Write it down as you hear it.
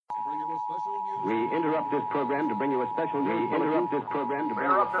We interrupt this program to bring you a special news bulletin. Interrupt this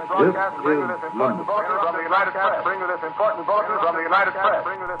broadcast to bring you this important bulletin from the United Press. Bring you this important bulletin from the United Press.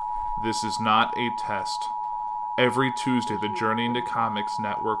 This is not a test. Every Tuesday, the Journey into Comics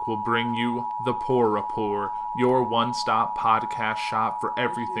Network will bring you The Poor Rapport, your one-stop podcast shop for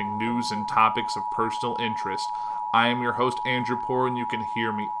everything news and topics of personal interest. I am your host, Andrew Poor, and you can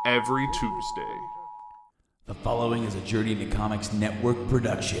hear me every Tuesday. The following is a Journey into Comics Network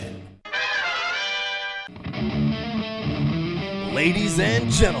production. Ladies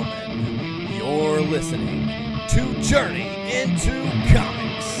and gentlemen, you're listening to Journey into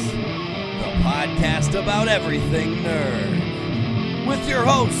Comics, the podcast about everything nerd, with your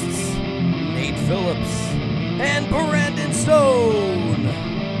hosts, Nate Phillips and Brandon Stone.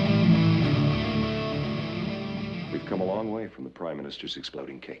 We've come a long way from the Prime Minister's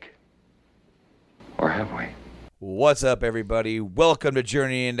exploding cake. Or have we? What's up, everybody? Welcome to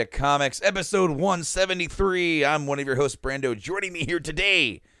Journey into Comics, episode 173. I'm one of your hosts, Brando. Joining me here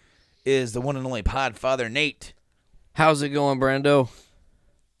today is the one and only Podfather, Nate. How's it going, Brando?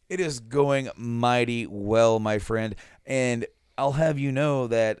 It is going mighty well, my friend. And I'll have you know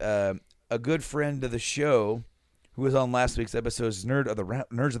that a good friend of the show, who was on last week's episode, is Nerds of the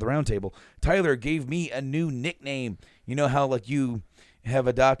Roundtable, Tyler, gave me a new nickname. You know how, like, you have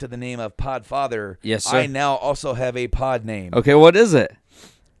adopted the name of Podfather. Yes, sir. I now also have a pod name. Okay, what is it?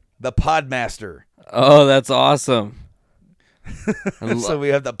 The Podmaster. Oh, that's awesome. So we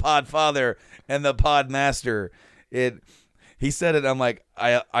have the Podfather and the Podmaster. He said it, I'm like,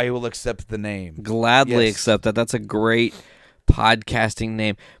 I will accept the name. Gladly Yes. accept that. That's a great podcasting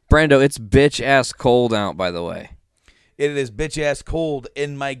name. Brando, it's bitch-ass cold out, by the way. It is bitch-ass cold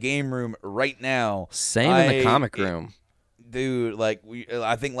in my game room right now. Same in the comic room. Dude, like,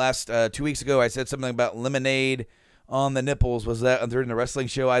 I think last 2 weeks ago I said something about lemonade on the nipples. Was that during the wrestling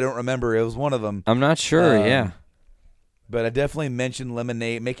show? I don't remember. It was one of them. I'm not sure, yeah. But I definitely mentioned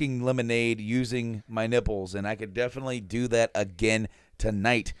lemonade, making lemonade using my nipples, and I could definitely do that again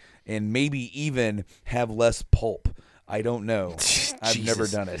tonight and maybe even have less pulp. I don't know. I've never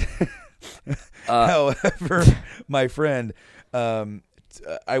done it. However, my friend, I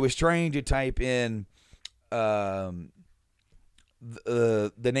was trying to type in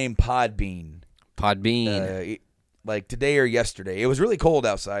the name Podbean. Like today or yesterday. It was really cold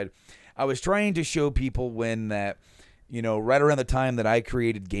outside. I was trying to show people when that, you know, right around the time that I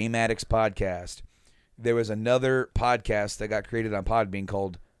created Game Addicts Podcast, there was another podcast that got created on Podbean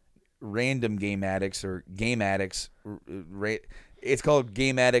called Random Game Addicts or Game Addicts. It's called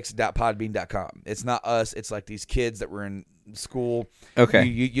GameAddicts.podbean.com. It's not us. It's like these kids that were in school. Okay.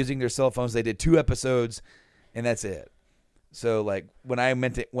 Using their cell phones. They did 2 episodes, and that's it. So, like, when I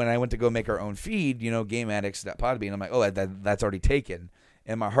went to go make our own feed, you know, GameAddicts.podbean, I'm like, oh, that's already taken,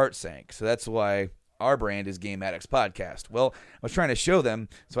 and my heart sank. So that's why our brand is Game Addicts Podcast. Well, I was trying to show them,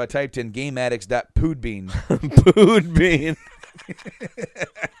 so I typed in GameAddicts.Poodbean. Poodbean.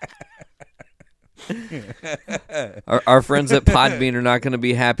 Our friends at Podbean are not going to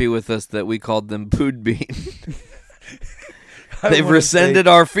be happy with us that we called them Poodbean. They've rescinded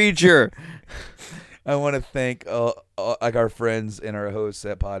our feature. I want to thank like our friends and our hosts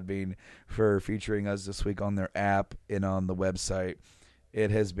at Podbean for featuring us this week on their app and on the website. It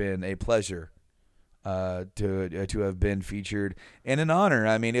has been a pleasure to have been featured and an honor.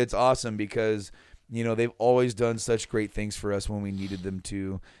 I mean, it's awesome because, you know, they've always done such great things for us when we needed them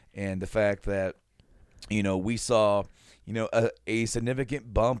to, and the fact that, you know, we saw, you know, a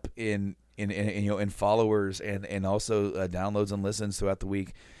significant bump in followers and also downloads and listens throughout the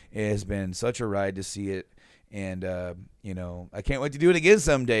week. It has been such a ride to see it, and, you know, I can't wait to do it again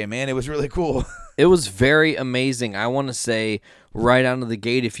someday, man. It was really cool. It was very amazing. I want to say right out of the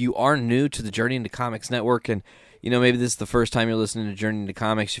gate, if you are new to the Journey into Comics Network, and, you know, maybe this is the first time you're listening to Journey into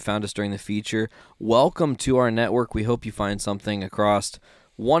Comics, you found us during the feature, welcome to our network. We hope you find something across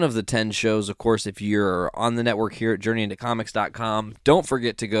one of the 10 shows. Of course, if you're on the network here at JourneyIntoComics.com, don't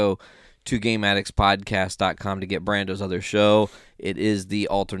forget to go to GameAddictsPodcast.com to get Brando's other show. It is the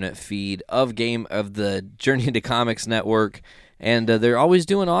alternate feed of the Journey into Comics Network, and they're always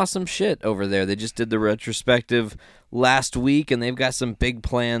doing awesome shit over there. They just did the retrospective last week, and they've got some big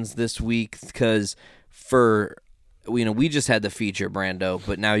plans this week because we just had the feature, Brando,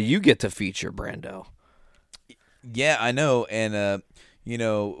 but now you get to feature Brando. Yeah, I know, and you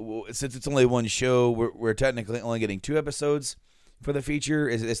know, since it's only one show, we're technically only getting 2 episodes for the feature.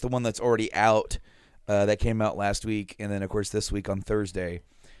 It's the one that's already out, that came out last week, and then of course this week on Thursday,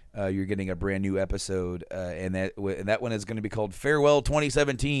 you're getting a brand new episode, and that one is going to be called Farewell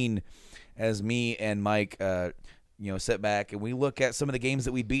 2017, as me and Mike, sit back and we look at some of the games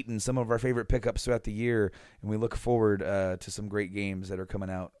that we've beaten, some of our favorite pickups throughout the year, and we look forward to some great games that are coming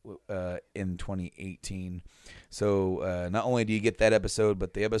out in 2018. So not only do you get that episode,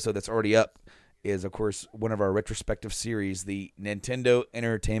 but the episode that's already up is, of course, one of our retrospective series, the Nintendo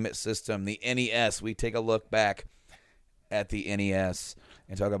Entertainment System, the NES. We take a look back at the NES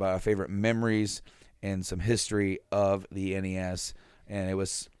and talk about our favorite memories and some history of the NES. And it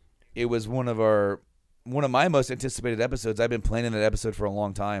was one of my most anticipated episodes. I've been planning that episode for a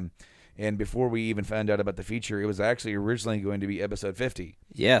long time. And before we even found out about the feature, it was actually originally going to be episode 50.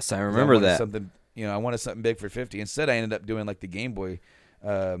 Yes, I remember that. I wanted something big for 50. Instead, I ended up doing like the Game Boy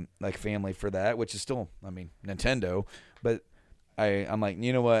family for that, which is still, Nintendo. But I'm like,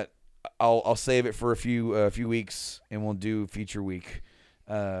 you know what? I'll save it for a few weeks, and we'll do feature week.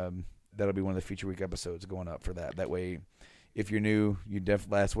 That'll be one of the feature week episodes going up for that. That way, if you're new,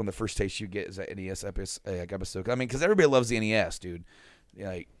 that's one of the first tastes you get is that NES episode. Because everybody loves the NES, dude.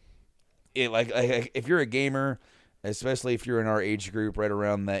 If you're a gamer, especially if you're in our age group, right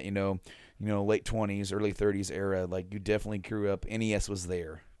around that, late 20s, early 30s era, like you definitely grew up. NES was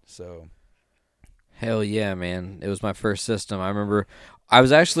there, so. Hell yeah, man! It was my first system. I remember I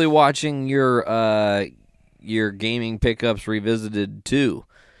was actually watching your gaming pickups revisited too.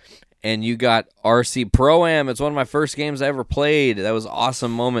 And you got RC Pro-Am. It's one of my first games I ever played. That was an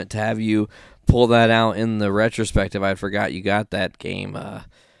awesome moment to have you pull that out in the retrospective. I forgot you got that game.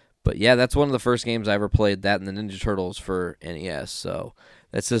 But yeah, that's one of the first games I ever played, that and the Ninja Turtles for NES. So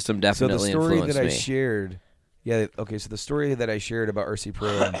that system definitely influenced me. So the story that I shared about RC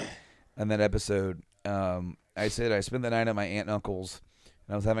Pro in that episode, I said I spent the night at my aunt and uncle's,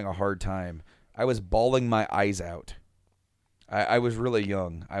 and I was having a hard time. I was bawling my eyes out. I was really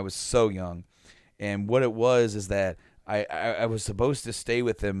young. I was so young. And what it was is that I was supposed to stay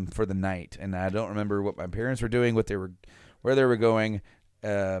with them for the night. And I don't remember what my parents were doing, where they were going.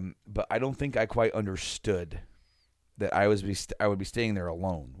 But I don't think I quite understood that I would be staying there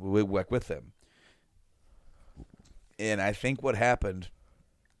alone with them. And I think what happened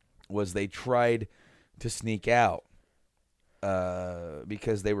was they tried to sneak out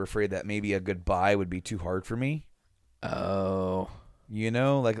because they were afraid that maybe a goodbye would be too hard for me. Oh, kind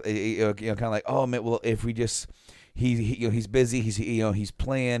of like, oh man, well, if we just, he's busy, he's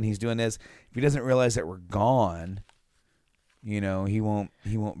playing, he's doing this. If he doesn't realize that we're gone, he won't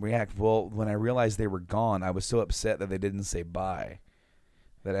react. Well, when I realized they were gone, I was so upset that they didn't say bye,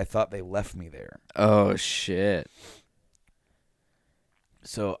 that I thought they left me there. Oh shit!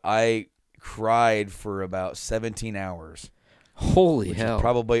 So I cried for about 17 hours. Holy hell!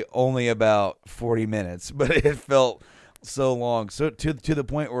 Probably only about 40 minutes, but it felt so long. So to the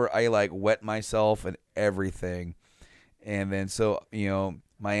point where I like wet myself and everything, and then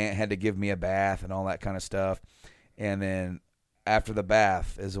my aunt had to give me a bath and all that kind of stuff, and then after the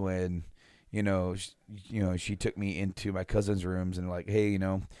bath is when she took me into my cousin's rooms and like, hey,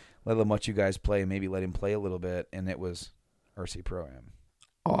 let him let you guys play, maybe let him play a little bit, and it was RC Pro-Am.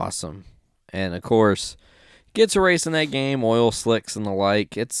 Awesome, and of course. Gets a race in that game, oil slicks and the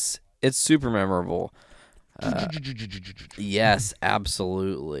like. It's super memorable. Yes,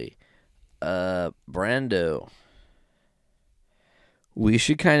 absolutely. Brando, we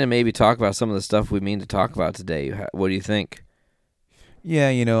should kind of maybe talk about some of the stuff we mean to talk about today. What do you think? Yeah,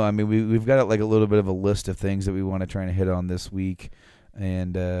 we've got like a little bit of a list of things that we want to try and hit on this week.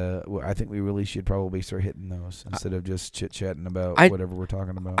 And I think we really should probably start hitting those instead of just chit-chatting about whatever we're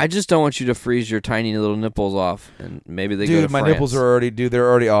talking about. I just don't want you to freeze your tiny little nipples off, and maybe they go to my France. Nipples are already, they're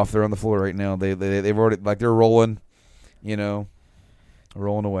already off. They're on the floor right now. They've already, like, they're rolling,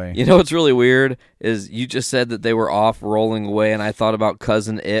 rolling away. You know what's really weird is you just said that they were off rolling away, and I thought about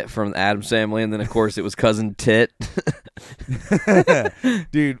Cousin It from the Addams Family, and then, of course, it was Cousin Tit.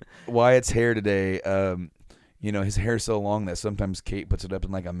 Dude, Wyatt's hair today, his hair's so long that sometimes Kate puts it up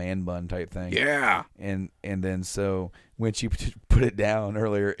in like a man bun type thing. Yeah. And then so when she put it down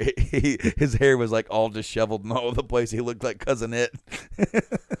earlier, his hair was like all disheveled and all over the place. He looked like Cousin It.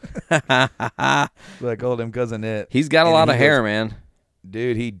 So I called him Cousin It. He's got a lot of hair, man.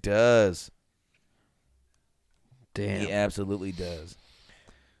 Dude, he does. Damn. He absolutely does.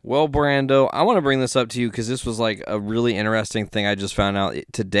 Well, Brando, I want to bring this up to you because this was like a really interesting thing I just found out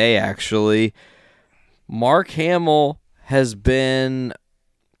today, actually. Mark Hamill has been,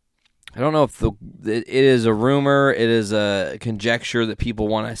 I don't know if it is a rumor, it is a conjecture that people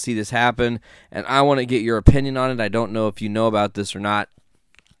want to see this happen, and I want to get your opinion on it. I don't know if you know about this or not.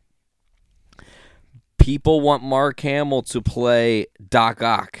 People want Mark Hamill to play Doc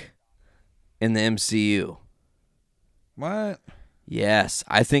Ock in the MCU. What? Yes,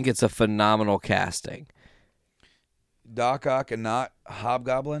 I think it's a phenomenal casting. Doc Ock and not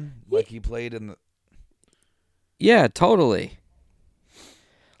Hobgoblin like he played in the... Yeah, totally.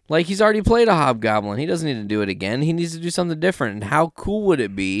 Like, he's already played a Hobgoblin. He doesn't need to do it again. He needs to do something different. And how cool would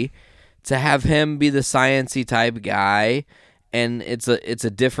it be to have him be the science-y type guy, and it's a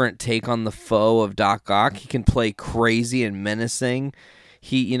different take on the foe of Doc Ock. He can play crazy and menacing.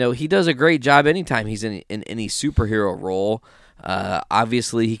 He does a great job anytime he's in any superhero role.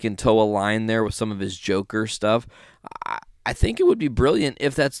 Obviously, he can toe a line there with some of his Joker stuff. I think it would be brilliant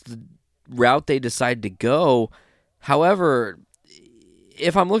if that's the route they decide to go. However,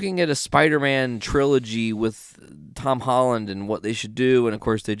 if I'm looking at a Spider-Man trilogy with Tom Holland and what they should do, and of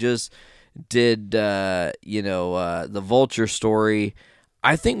course they just did, the Vulture story,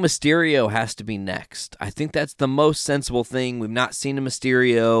 I think Mysterio has to be next. I think that's the most sensible thing. We've not seen a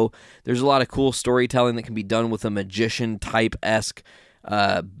Mysterio. There's a lot of cool storytelling that can be done with a magician-type-esque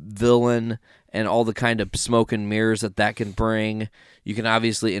villain and all the kind of smoke and mirrors that can bring. You can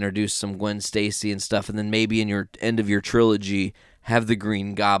obviously introduce some Gwen Stacy and stuff, and then maybe in your end of your trilogy, have the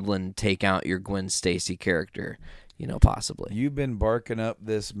Green Goblin take out your Gwen Stacy character, possibly. You've been barking up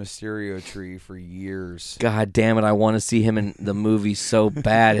this Mysterio tree for years. God damn it, I want to see him in the movie so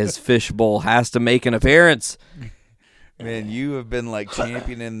bad. His fishbowl has to make an appearance. Man, you have been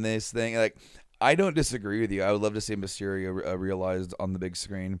championing this thing. I don't disagree with you. I would love to see Mysterio realized on the big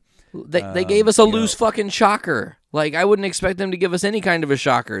screen. They gave us a loose fucking shocker. I wouldn't expect them to give us any kind of a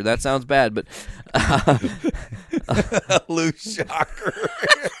shocker. That sounds bad, but a loose shocker.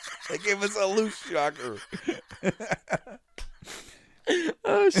 They gave us a loose shocker.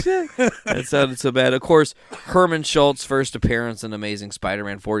 Oh shit, that sounded so bad. Of course, Herman Schultz first appearance in Amazing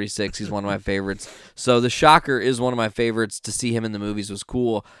Spider-Man 46. He's one of my favorites. So the Shocker is one of my favorites. To see him in the movies was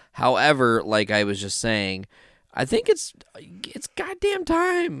cool. However, like I was just saying, I think it's goddamn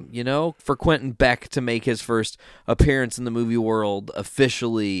time, for Quentin Beck to make his first appearance in the movie world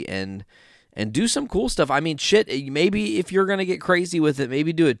officially and do some cool stuff. I mean, shit, maybe if you're going to get crazy with it,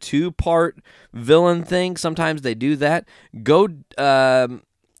 maybe do a 2-part villain thing. Sometimes they do that. Go,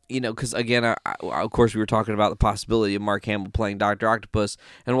 because again, of course, we were talking about the possibility of Mark Hamill playing Dr. Octopus,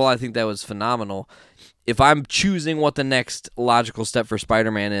 and while I think that was phenomenal, if I'm choosing what the next logical step for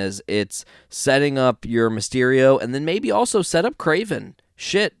Spider-Man is, it's setting up your Mysterio and then maybe also set up Kraven.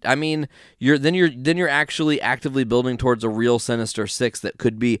 Shit, I mean, you're actually actively building towards a real Sinister Six that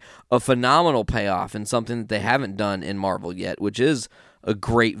could be a phenomenal payoff and something that they haven't done in Marvel yet, which is a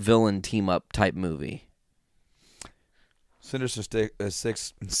great villain team up type movie. Sinister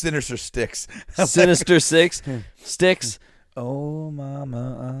Six. Sinister Sticks. Sinister Six Sticks. Oh,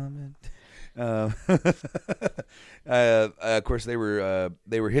 mama, of course, they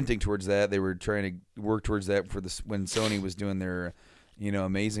were hinting towards that. They were trying to work towards that for when Sony was doing their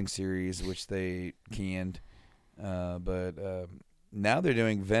Amazing series, which they canned. But now they're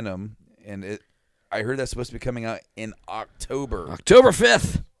doing Venom, and I heard that's supposed to be coming out in October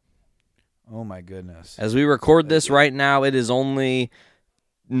 5th. Oh, my goodness. As we record this right now, it is only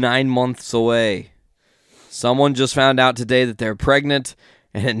 9 months away. Someone just found out today that they're pregnant,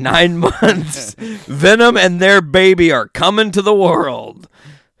 and in 9 months, Venom and their baby are coming to the world.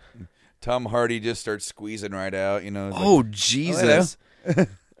 Tom Hardy just starts squeezing right out, Oh, Jesus.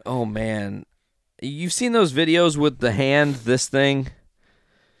 Oh, man. You've seen those videos with the hand, this thing?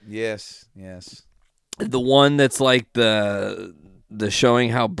 Yes. The one that's like the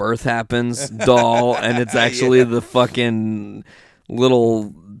showing how birth happens doll, and it's actually the fucking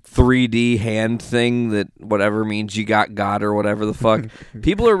little 3D hand thing that whatever means you got God or whatever the fuck.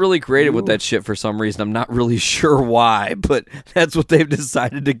 People are really creative with that shit for some reason. I'm not really sure why, but that's what they've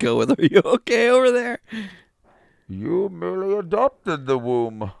decided to go with. Are you okay over there? You merely adopted the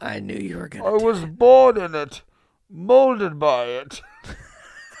womb. I knew you were going to I was born in it, molded by it.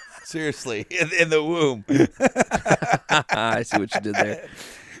 Seriously, in the womb. I see what you did there.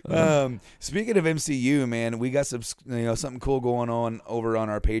 Speaking of MCU, man, we got some something cool going on over on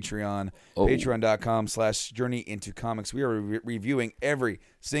our Patreon. Patreon.com/Journey into Comics. We are reviewing every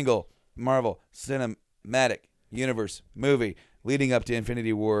single Marvel Cinematic Universe movie leading up to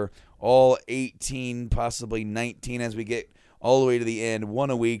Infinity War. All 18, possibly 19 as we get all the way to the end.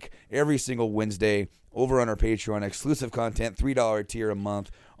 One a week, every single Wednesday over on our Patreon. Exclusive content, $3 tier a month.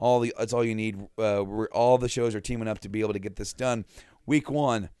 That's all you need. All the shows are teaming up to be able to get this done. Week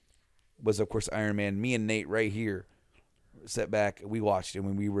 1 was, of course, Iron Man. Me and Nate right here sat back. We watched it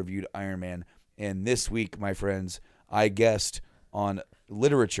when we reviewed Iron Man. And this week, my friends, I guest on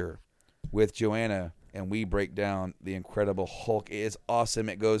literature with Joanna, and we break down The Incredible Hulk. It is awesome.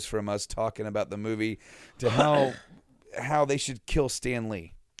 It goes from us talking about the movie to how they should kill Stan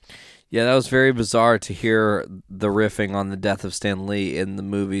Lee. Yeah, that was very bizarre to hear the riffing on the death of Stan Lee in the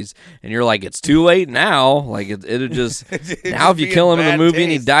movies, and you're like, it's too late now. Like it'd just now if you kill him in the movie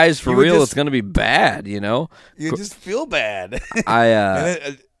and he dies for real, it's gonna be bad. You just feel bad.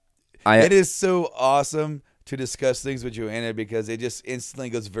 It is so awesome to discuss things with Joanna because it just instantly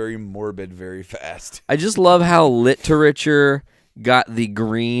goes very morbid very fast. I just love how Literature got the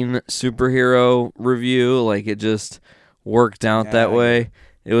green superhero review. Like it just worked out that way.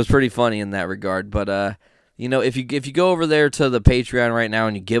 It was pretty funny in that regard. But if you go over there to the Patreon right now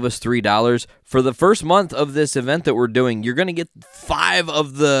and you give us $3 for the first month of this event that we're doing, you're gonna get 5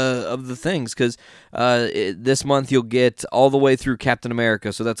 of the things because this month you'll get all the way through Captain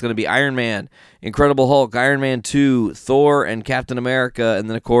America. So that's gonna be Iron Man, Incredible Hulk, Iron Man 2, Thor, and Captain America, and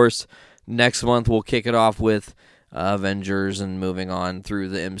then of course next month we'll kick it off with Avengers and moving on through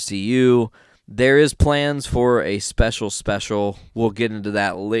the MCU. There is plans for a special. We'll get into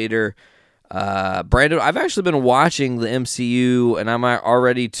that later. Brandon, I've actually been watching the MCU, and I'm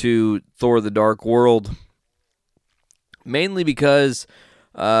already to Thor: The Dark World, mainly because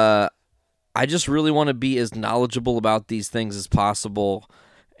I just really want to be as knowledgeable about these things as possible.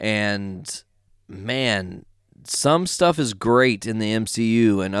 And, man, some stuff is great in the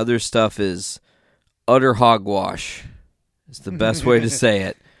MCU, and other stuff is utter hogwash. It's the best way to say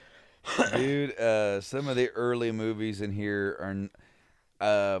it. Dude, some of the early movies in here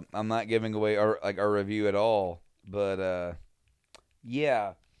are I'm not giving away our review at all, but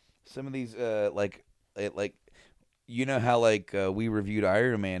yeah, some of these like how we reviewed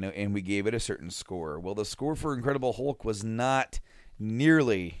Iron Man and we gave it a certain score. Well, the score for Incredible Hulk was not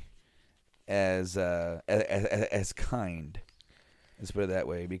nearly as kind. Let's put it that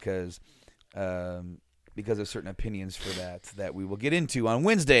way, because of certain opinions for that we will get into on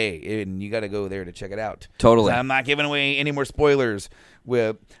Wednesday, and you got to go there to check it out. Totally. I'm not giving away any more spoilers.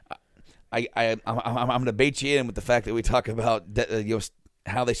 I'm going to bait you in with the fact that we talk about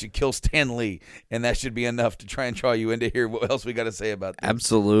how they should kill Stan Lee, and that should be enough to try and draw you into here. What else we got to say about this?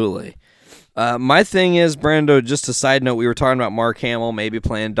 Absolutely. My thing is, Brando, just a side note, we were talking about Mark Hamill maybe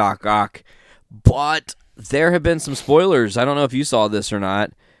playing Doc Ock, but there have been some spoilers. I don't know if you saw this or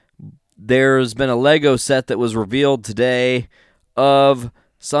not. There's been a Lego set that was revealed today of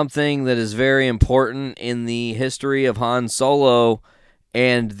something that is very important in the history of Han Solo,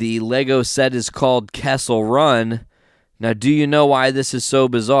 and the Lego set is called Kessel Run. Now, do you know why this is so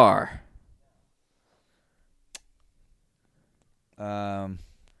bizarre?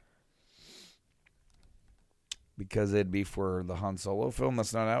 Because it'd be for the Han Solo film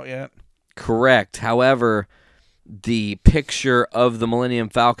that's not out yet? Correct. However, the picture of the Millennium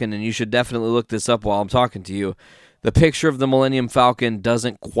Falcon, and you should definitely look this up while I'm talking to you, the picture of the Millennium Falcon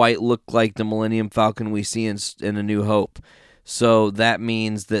doesn't quite look like the Millennium Falcon we see in A New Hope. So that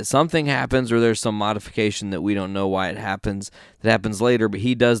means that something happens, or there's some modification that we don't know why it happens, that happens later, but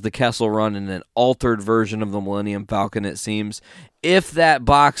he does the Kessel Run in an altered version of the Millennium Falcon, it seems. If that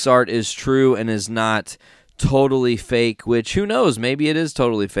box art is true and is not totally fake, which who knows, maybe it is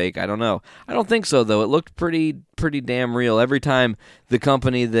totally fake, I don't know. I don't think so, though. It looked pretty damn real. Every time the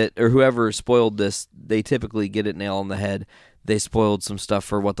company that, or whoever spoiled this, they typically get it nail on the head. They spoiled some stuff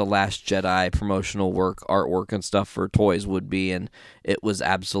for what the Last Jedi promotional artwork and stuff for toys would be, and it was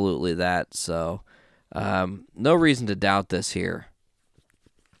absolutely that. So no reason to doubt this here.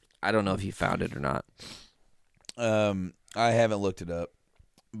 I don't know if you found it or not. I haven't looked it up,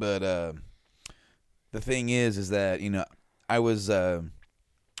 but the thing is that, I was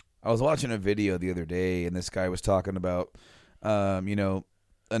watching a video the other day, and this guy was talking about A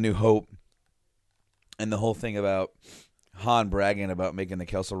New Hope, and the whole thing about Han bragging about making the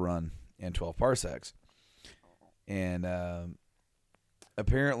Kessel Run in 12 parsecs. And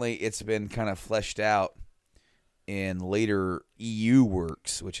apparently it's been kind of fleshed out in later EU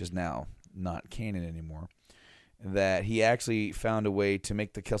works, which is now not canon anymore, that he actually found a way to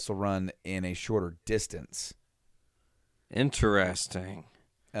make the Kessel Run in a shorter distance. Interesting.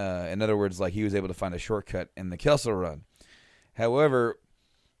 In other words, like, he was able to find a shortcut in the Kessel Run. However,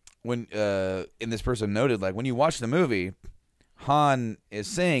 when and this person noted, like, when you watch the movie, Han is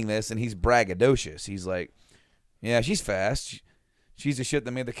saying this, and he's braggadocious. He's like, yeah, she's fast. She's the shit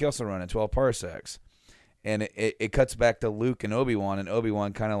that made the Kessel Run in 12 parsecs. And it cuts back to Luke and Obi-Wan, and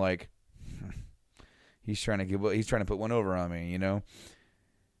Obi-Wan kind of like, he's trying to put one over on me,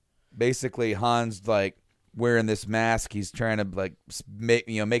 Basically, Han's like wearing this mask. He's trying to like make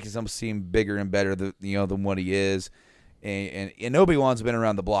himself seem bigger and better than what he is. And Obi-Wan's been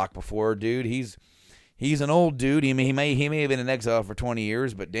around the block before, dude. He's an old dude. He may have been in exile for 20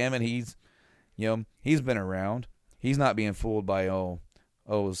 years, but damn it, he's been around. He's not being fooled by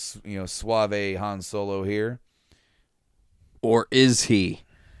suave Han Solo here. Or is he?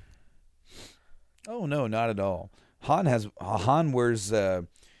 Oh no, not at all. Han wears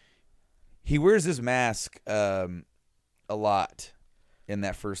he wears his mask a lot in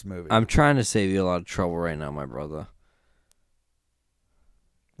that first movie. I'm trying to save you a lot of trouble right now, my brother.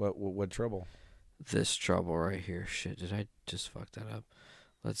 What trouble? This trouble right here. Shit, did I just fuck that up?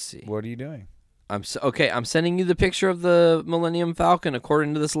 Let's see. What are you doing? I'm sending you the picture of the Millennium Falcon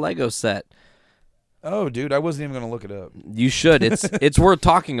according to this Lego set. Oh, dude, I wasn't even going to look it up. You should. It's worth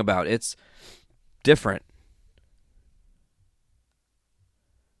talking about. It's different.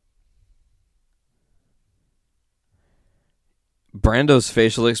 Brando's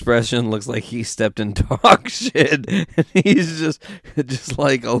facial expression looks like he stepped in dog shit. And he's just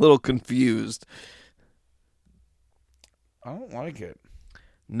like a little confused. I don't like it.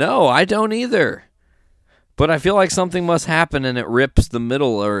 No, I don't either. But I feel like something must happen and it rips the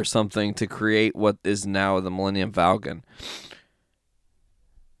middle or something to create what is now the Millennium Falcon.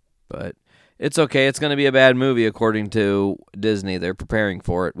 But it's okay. It's going to be a bad movie according to Disney. They're preparing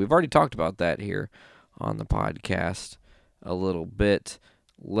for it. We've already talked about that here on the podcast a little bit.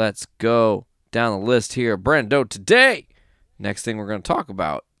 Let's go down the list here. Brando today. Next thing we're going to talk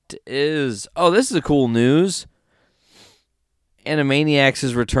about is, this is a cool news. Animaniacs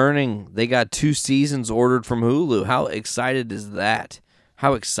is returning. They got 2 seasons ordered from Hulu. How excited is that?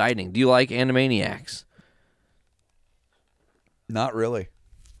 How exciting. Do you like Animaniacs? Not really.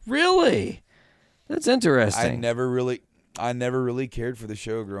 Really? That's interesting. I never really cared for the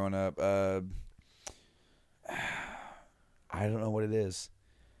show growing up. I don't know what it is.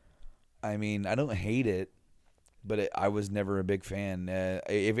 I mean, I don't hate it, but I was never a big fan.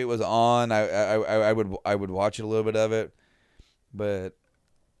 If it was on, I would watch a little bit of it, but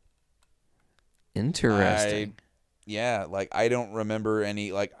interesting. I don't remember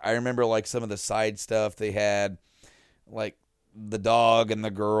any. Like, I remember like some of the side stuff they had, like the dog and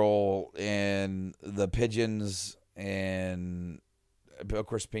the girl and the pigeons and of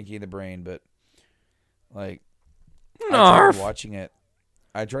course Pinky and the Brain, but like. I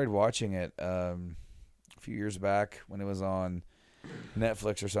tried watching it a few years back when it was on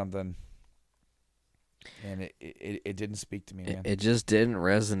Netflix or something, and it didn't speak to me, man. It just didn't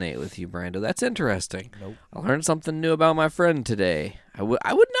resonate with you, Brando. That's interesting. Nope. I learned something new about my friend today. I would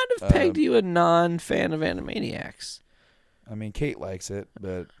not have pegged you a non-fan of Animaniacs. I mean, Kate likes it,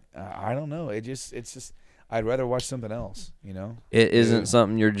 but I don't know. It's just I'd rather watch something else, you know? It isn't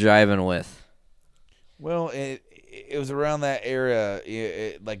something you're jiving with. Well, it was around that era,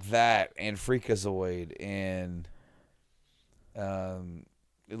 like that, and Freakazoid, and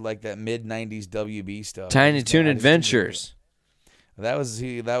like that mid-90s WB stuff. Tiny Toon Adventures. That was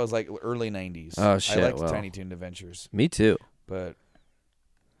like early 90s. Oh, shit. I liked Tiny Toon Adventures. Me too. But,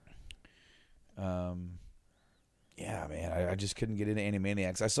 yeah, man, I just couldn't get into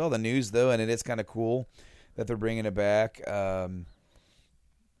Animaniacs. I saw the news, though, and it is kind of cool that they're bringing it back.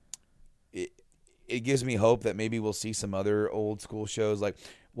 It gives me hope that maybe we'll see some other old school shows. Like,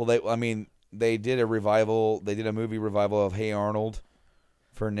 they did a revival. They did a movie revival of Hey Arnold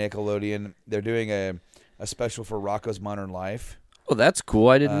for Nickelodeon. They're doing a special for Rocko's Modern Life. Oh, that's cool.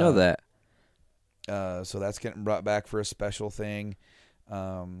 I didn't know that. So that's getting brought back for a special thing.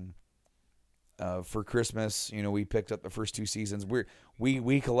 For Christmas, we picked up the first 2 seasons.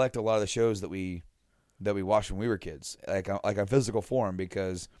 We collect a lot of the shows that we watched when we were kids, like on physical form,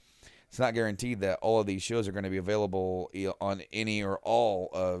 because it's not guaranteed that all of these shows are going to be available on any or all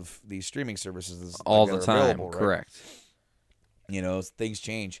of these streaming services all the time. Right? Correct. Things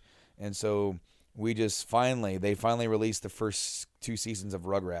change, and so they finally released the first 2 seasons of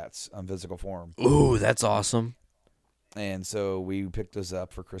Rugrats on physical form. Ooh, that's awesome. And so we picked those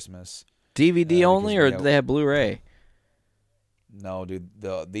up for Christmas. DVD only, or do they have Blu-ray? No, dude.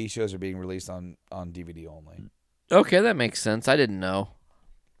 These shows are being released on DVD only. Okay, that makes sense. I didn't know.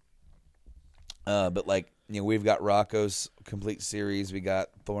 But we've got Rocko's complete series. We got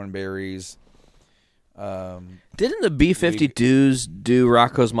Thornberries. Didn't the B-52s do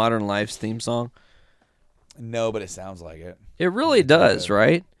Rocko's Modern Life's theme song? No, but it sounds like it. It really does,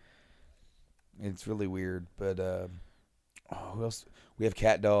 right? It's really weird. But who else? We have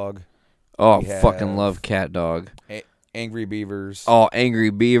Cat Dog. Oh, fucking love Cat Dog. Angry Beavers. Oh, Angry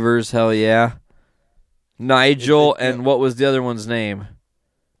Beavers, hell yeah. Nigel, and what was the other one's name?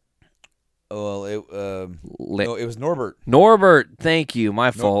 Well, it was Norbert. Norbert, thank you.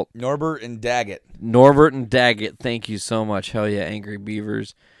 My fault. Norbert and Daggett. Norbert and Daggett, thank you so much. Hell yeah, Angry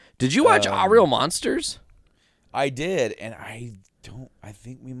Beavers. Did you watch Real Monsters? I did, and I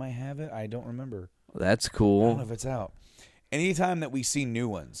think we might have it. I don't remember. That's cool. I don't know if it's out. anytime that we see new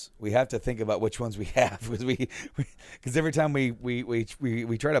ones, we have to think about which ones we have because every time we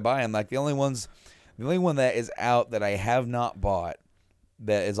try to buy them, like the only one that is out that I have not bought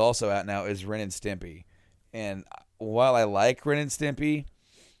that is also out now is Ren and Stimpy. And while I like Ren and Stimpy,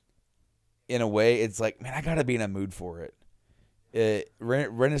 in a way, it's like, man, I gotta be in a mood for it. Ren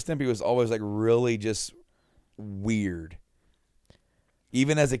and Stimpy was always like really just weird.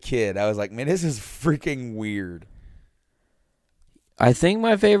 Even as a kid, I was like, man, this is freaking weird. I think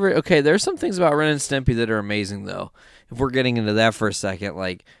my favorite... Okay, there's some things about Ren and Stimpy that are amazing, though. If we're getting into that for a second,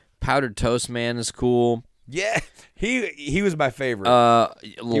 like Powdered Toast Man is cool. Yeah, he was my favorite.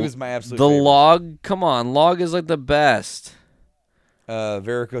 He was my absolute favorite. The Log, come on, Log is like the best.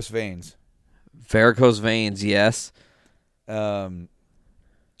 Varicose Veins. Varicose Veins, yes. Okay,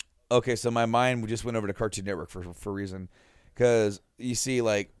 so my mind just went over to Cartoon Network for a reason. Because, you see,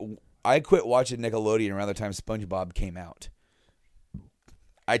 like, I quit watching Nickelodeon around the time SpongeBob came out.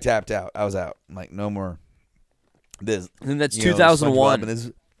 I tapped out. I was out. I'm like, no more. This. And that's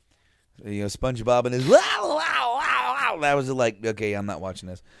 2001. SpongeBob and his wow, wow, wow, wow. That was like, okay, I'm not watching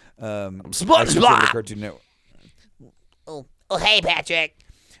this. SpongeBob! Cartoon Network. Oh, hey, Patrick.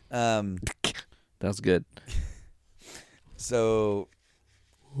 That's good. So,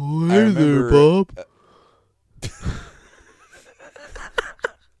 hey there, Bob.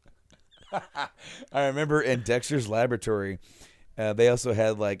 I remember in Dexter's Laboratory, they also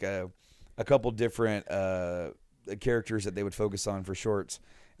had like a couple different characters that they would focus on for shorts,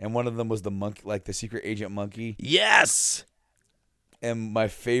 and one of them was the monkey, like the secret agent monkey. Yes. And my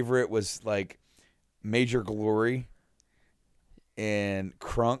favorite was like Major Glory and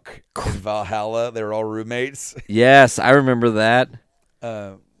Krunk and Valhalla. They were all roommates. Yes, I remember that.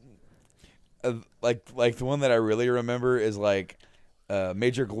 Like the one that I really remember is like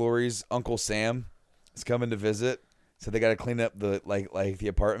Major Glory's Uncle Sam is coming to visit, so they got to clean up the like the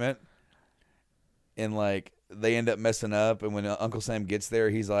apartment, and like they end up messing up. And when Uncle Sam gets there,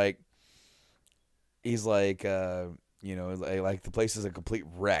 he's like, like the place is a complete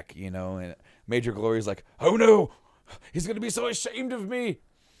wreck, And Major Glory's like, oh no, he's gonna be so ashamed of me.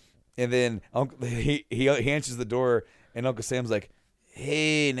 And then he answers the door, and Uncle Sam's like,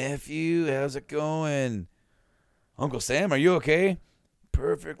 hey nephew, how's it going? Uncle Sam, are you okay?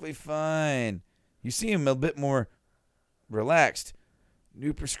 Perfectly fine. You seem a bit more relaxed.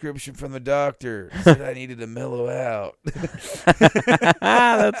 New prescription from the doctor. Said I needed to mellow out.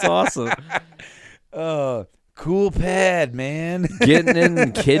 That's awesome. Cool pad, man. Getting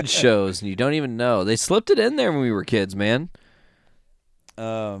in kids shows and you don't even know. They slipped it in there when we were kids, man.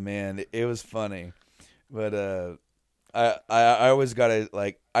 Oh man, it was funny. But I always gotta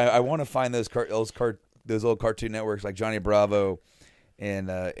like I want to find those old Cartoon Networks like Johnny Bravo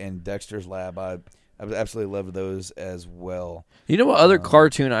and Dexter's Lab. I absolutely loved those as well. You know what other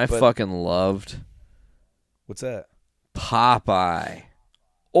cartoon I fucking loved? What's that? Popeye.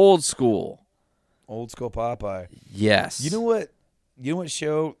 Old school Popeye. Yes. You know what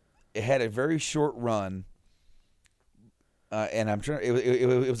show? It had a very short run. And I'm trying.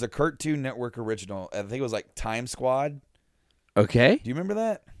 It was a Cartoon Network original. I think it was like Time Squad. Okay. Do you remember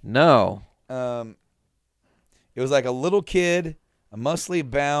that? No. It was like a little kid, a muscly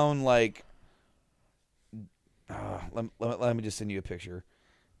bound like. Let me just send you a picture,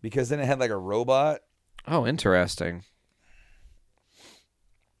 because then it had like a robot. Oh, interesting.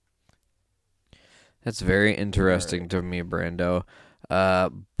 That's very interesting to me, Brando.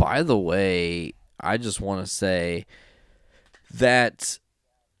 By the way, I just want to say that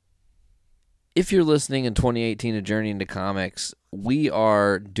if you're listening in 2018 to Journey into Comics, we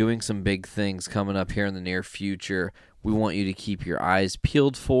are doing some big things coming up here in the near future. We want you to keep your eyes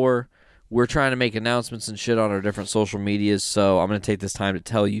peeled for. We're trying to make announcements and shit on our different social medias, so I'm going to take this time to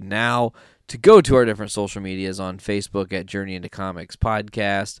tell you now to go to our different social medias on Facebook at Journey into Comics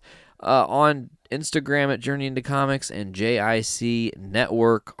Podcast, on Instagram at Journey into Comics, and JIC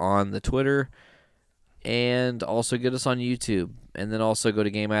Network on the Twitter, and also get us on YouTube. And then also go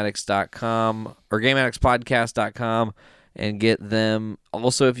to GameAddicts.com or GameAddictsPodcast.com and get them.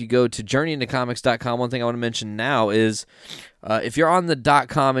 Also, if you go to JourneyIntoComics.com, one thing I want to mention now is if you're on the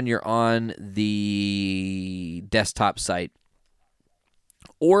 .com and you're on the desktop site,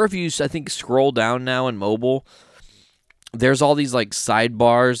 or if you, I think, scroll down now in mobile, there's all these like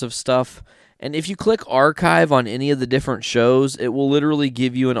sidebars of stuff. And if you click archive on any of the different shows, it will literally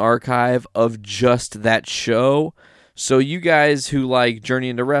give you an archive of just that show. So you guys who like Journey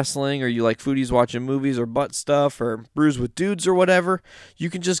into Wrestling, or you like Foodies Watching Movies, or Butt Stuff, or Brews with Dudes, or whatever, you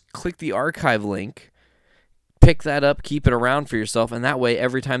can just click the archive link, pick that up, keep it around for yourself, and that way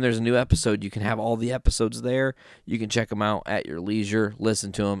every time there's a new episode, you can have all the episodes there. You can check them out at your leisure,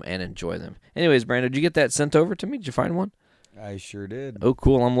 listen to them, and enjoy them. Anyways, Brandon, did you get that sent over to me? Did you find one? I sure did. Oh,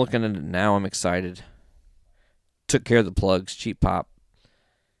 cool. I'm looking at it now. I'm excited. Took care of the plugs. Cheap pop.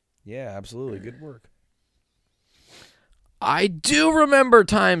 Yeah, absolutely. Good work. I do remember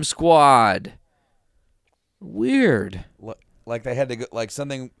Time Squad. Weird. Like they had to go, like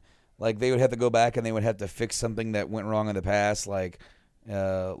something, like they would have to go back and they would have to fix something that went wrong in the past, like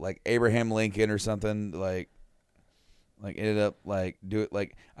Abraham Lincoln or something, like ended up like do it.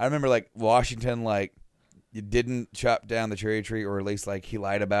 Like I remember like Washington, like you didn't chop down the cherry tree, or at least like he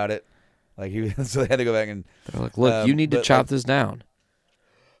lied about it. Like so they had to go back and they're like, look, you need to chop this down.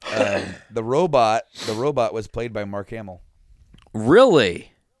 The robot was played by Mark Hamill.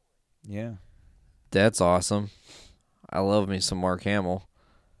 Really? Yeah. That's awesome. I love me some Mark Hamill.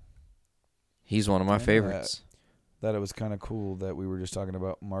 He's one of my favorites. Thought it was kind of cool that we were just talking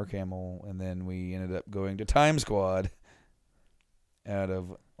about Mark Hamill, and then we ended up going to Time Squad out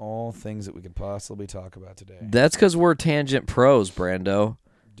of all things that we could possibly talk about today. That's because we're tangent pros, Brando.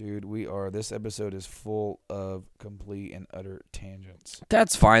 Dude, we are. This episode is full of complete and utter tangents.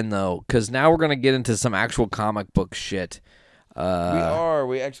 That's fine, though, because now we're going to get into some actual comic book shit. We are.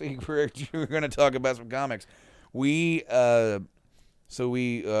 We're going to talk about some comics. Of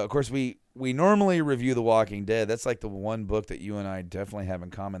course, we normally review The Walking Dead. That's like the one book that you and I definitely have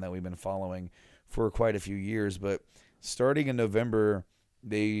in common that we've been following for quite a few years. But starting in November,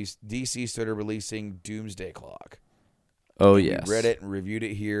 DC started releasing Doomsday Clock. Oh, yes. We read it and reviewed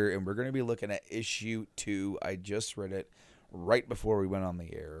it here, and we're going to be looking at issue 2. I just read it right before we went on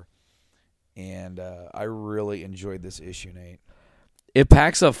the air, and I really enjoyed this issue, Nate. It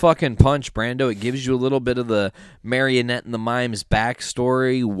packs a fucking punch, Brando. It gives you a little bit of the Marionette and the Mime's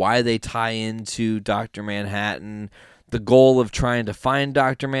backstory, why they tie into Dr. Manhattan, the goal of trying to find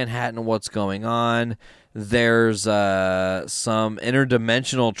Dr. Manhattan, what's going on. There's some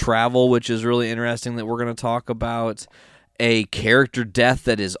interdimensional travel, which is really interesting that we're going to talk about. A character death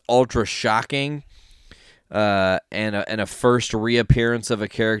that is ultra shocking, and a first reappearance of a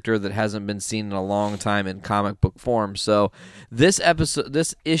character that hasn't been seen in a long time in comic book form. So this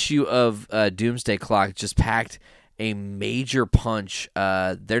issue of Doomsday Clock just packed a major punch.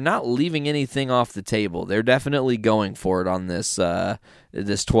 They're not leaving anything off the table. They're definitely going for it on this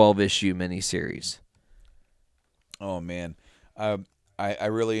 12-issue miniseries. Oh man, I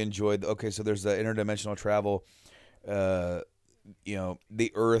really enjoyed. Okay, so there's the interdimensional travel. The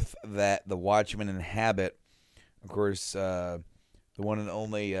Earth that the Watchmen inhabit. Of course, the one and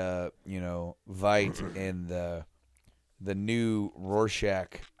only, Veidt and the new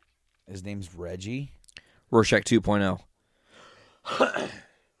Rorschach. His name's Reggie. Rorschach 2.0.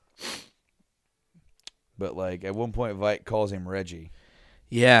 But like at one point, Veidt calls him Reggie.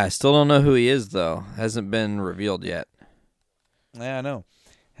 Yeah, I still don't know who he is though. Hasn't been revealed yet. Yeah, I know.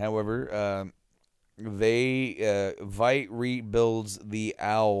 However, Veidt rebuilds the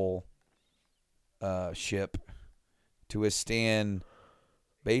Owl ship to withstand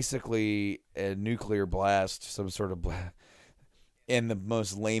basically a nuclear blast, some sort of blast, in the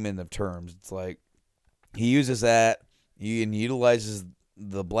most layman of terms. It's like he uses that and utilizes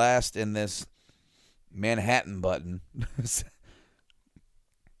the blast in this Manhattan button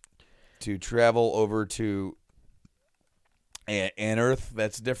to travel over to an Earth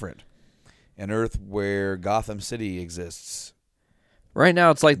that's different. An Earth where Gotham City exists. Right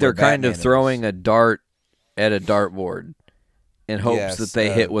now, it's like they're kind of throwing a dart at a dartboard in hopes that they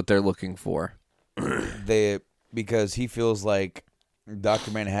hit what they're looking for. Because he feels like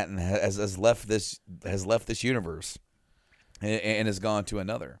Dr. Manhattan has left this universe and has gone to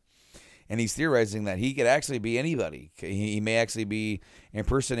another. And he's theorizing that he could actually be anybody. He may actually be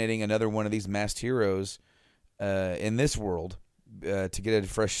impersonating another one of these masked heroes in this world. To get a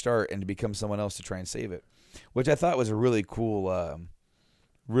fresh start and to become someone else to try and save it, which I thought was a really cool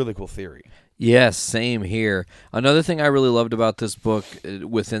theory. Yes, same here. Another thing I really loved about this book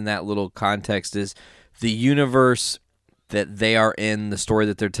within that little context is the universe that they are in, the story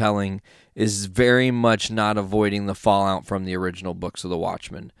that they're telling, is very much not avoiding the fallout from the original books of the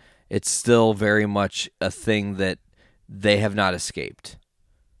Watchmen. It's still very much a thing that they have not escaped.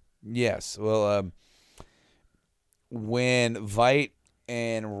 Yes, well, when Veidt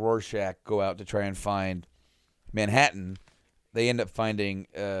and Rorschach go out to try and find Manhattan, they end up finding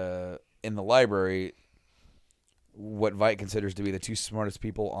in the library what Veidt considers to be the two smartest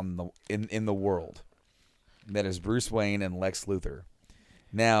people in the world. That is Bruce Wayne and Lex Luthor.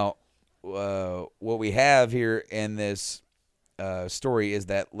 Now, what we have here in this story is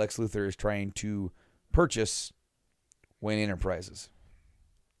that Lex Luthor is trying to purchase Wayne Enterprises.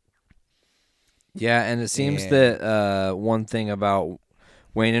 Yeah, and it seems that one thing about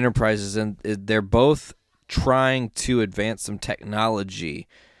Wayne Enterprises, and they're both trying to advance some technology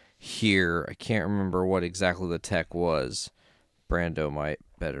here. I can't remember what exactly the tech was. Brando might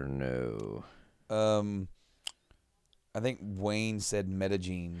better know. I think Wayne said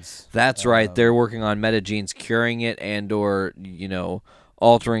metagenes. That's right. They're working on metagenes, curing it and or,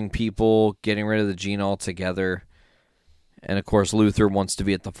 altering people, getting rid of the gene altogether. And, of course, Luthor wants to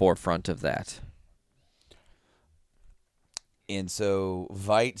be at the forefront of that. And so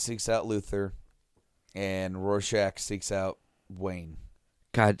Veidt seeks out Luthor, and Rorschach seeks out Wayne.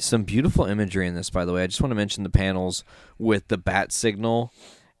 God, some beautiful imagery in this, by the way. I just want to mention the panels with the bat signal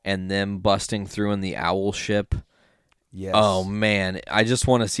and them busting through in the owl ship. Yes. Oh, man. I just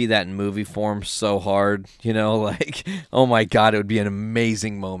want to see that in movie form so hard. Oh, my God, it would be an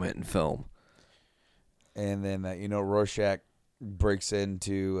amazing moment in film. And then, Rorschach breaks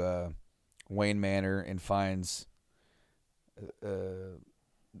into Wayne Manor and finds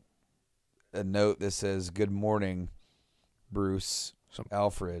a note that says, "Good morning, Bruce,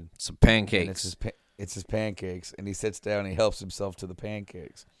 Alfred." Some pancakes. And it's his pancakes. And he sits down and he helps himself to the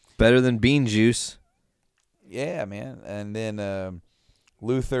pancakes. Better than bean juice. Yeah, man. And then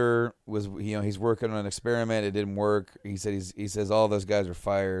Luthor was, he's working on an experiment. It didn't work. He says all those guys are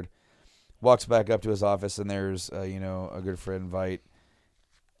fired. Walks back up to his office, and there's a good friend, Veidt.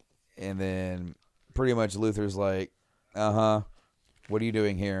 And then pretty much Luthor's like, what are you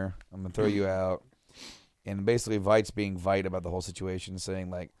doing here? I'm gonna throw you out. And basically Veidt's being Veidt about the whole situation, saying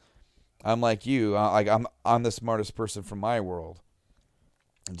like, I'm like you. I'm the smartest person from my world,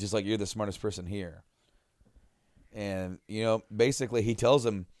 just like you're the smartest person here. And basically Veidt tells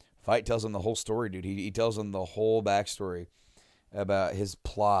him the whole story, dude. He tells him the whole backstory about his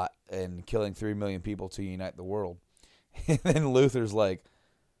plot and killing 3 million people to unite the world. And then Luthor's like,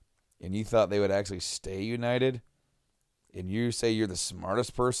 and you thought they would actually stay united? And you say you're the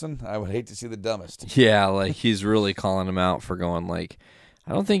smartest person? I would hate to see the dumbest. Yeah, he's really calling him out for going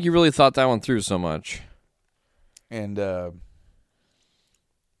I don't think you really thought that one through so much. And I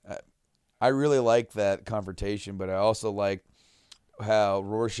really like that confrontation, but I also like how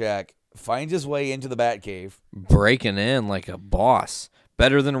Rorschach finds his way into the Batcave. Breaking in like a boss.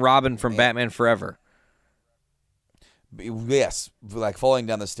 Better than Robin from Batman Forever. Yes, falling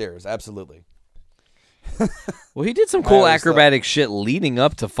down the stairs, absolutely. Well, he did some cool acrobatic shit leading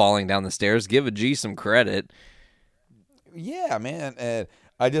up to falling down the stairs. Give a G some credit. Yeah, man. And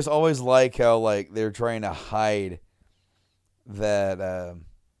I just always like how they're trying to hide that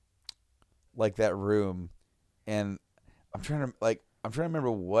that room, and I'm trying to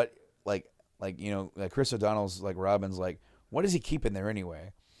remember what Chris O'Donnell's Robin's what does he keep in there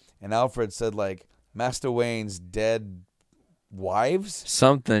anyway? And Alfred said Master Wayne's dead wives?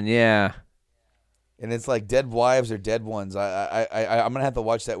 Something, yeah. And it's dead wives or dead ones. I'm gonna have to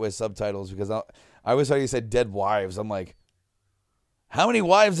watch that with subtitles because I always thought you said dead wives. I'm like, how many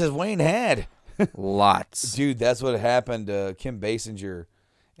wives has Wayne had? Lots. Dude, that's what happened to Kim Basinger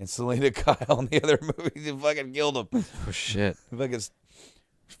and Selena Kyle in the other movies. They fucking killed him. Oh shit.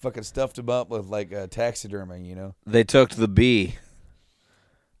 Fucking stuffed him up with taxidermy, They took the B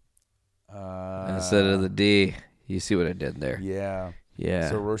instead of the D. You see what I did there? Yeah. Yeah.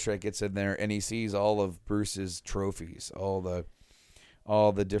 So Rorschach gets in there and he sees all of Bruce's trophies, all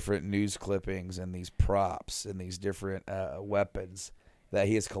the different news clippings and these props and these different weapons that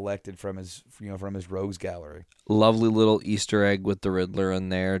he has collected from his rogues gallery. Lovely little Easter egg with the Riddler in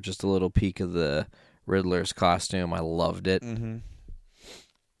there. Just a little peek of the Riddler's costume. I loved it. Mm-hmm.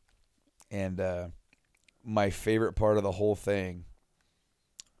 And my favorite part of the whole thing,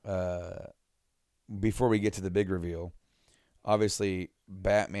 before we get to the big reveal, obviously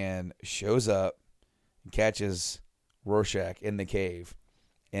Batman shows up, catches Rorschach in the cave,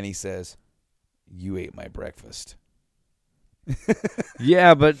 and he says, "You ate my breakfast."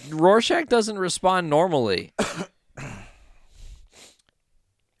 Yeah, but Rorschach doesn't respond normally.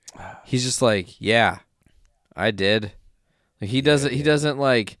 He's just like, "Yeah, I did." He doesn't. He doesn't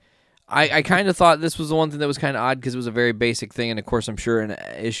like. I kind of thought this was the one thing that was kind of odd because it was a very basic thing, and of course I'm sure in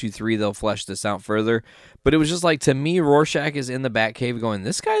issue 3 they'll flesh this out further. But it was just to me, Rorschach is in the Batcave going,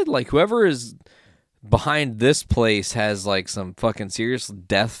 this guy, whoever is behind this place has some fucking serious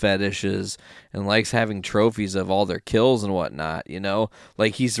death fetishes and likes having trophies of all their kills and whatnot,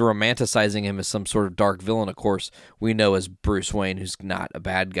 he's romanticizing him as some sort of dark villain. Of course, we know as Bruce Wayne, who's not a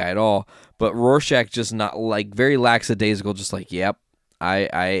bad guy at all, but Rorschach just not very lackadaisical, just yep,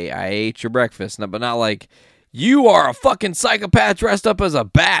 I ate your breakfast, but not you are a fucking psychopath dressed up as a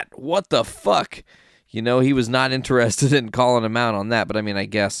bat. What the fuck? he was not interested in calling him out on that. But I mean, I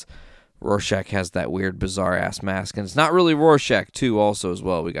guess Rorschach has that weird, bizarre-ass mask. And it's not really Rorschach 2 also as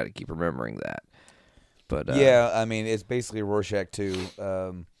well. We got to keep remembering that. But yeah, I mean, it's basically Rorschach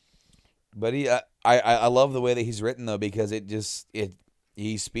 2. But I love the way that he's written, though, because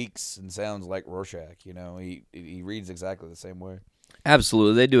he speaks and sounds like Rorschach. He reads exactly the same way.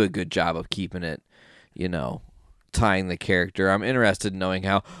 Absolutely. They do a good job of keeping it, tying the character. I'm interested in knowing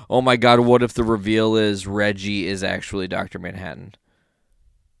how, oh my God, what if the reveal is Reggie is actually Dr. Manhattan?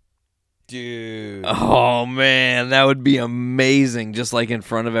 Dude. Oh, man, that would be amazing, just like in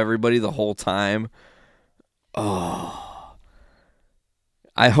front of everybody the whole time. Oh.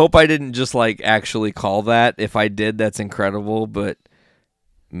 I hope I didn't just, actually call that. If I did, that's incredible, but...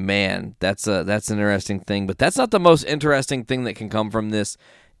 Man, that's an interesting thing, but that's not the most interesting thing that can come from this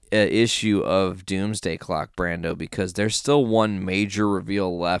issue of Doomsday Clock, Brando, because there's still one major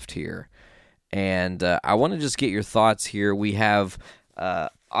reveal left here, and I want to just get your thoughts here. We have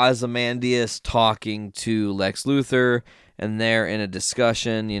Ozymandias talking to Lex Luthor, and they're in a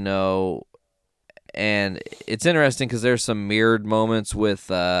discussion, and it's interesting because there's some mirrored moments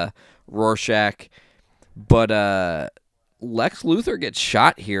with Rorschach, but Lex Luthor gets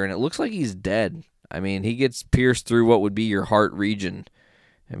shot here, and it looks like he's dead. I mean, he gets pierced through what would be your heart region.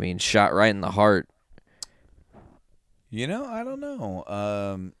 I mean, shot right in the heart. I don't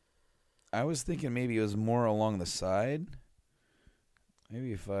know. I was thinking maybe it was more along the side.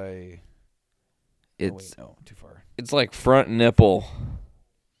 Maybe if I... no, too far. It's like front nipple.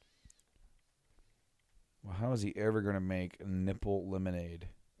 Well, how is he ever going to make nipple lemonade?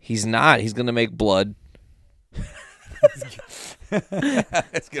 He's not. He's going to make blood.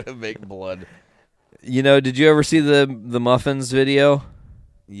 It's gonna make blood. Did you ever see the muffins video?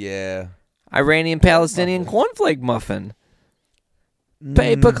 Yeah. Iranian Palestinian cornflake muffin.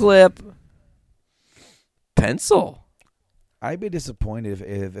 Paperclip. Pencil. I'd be disappointed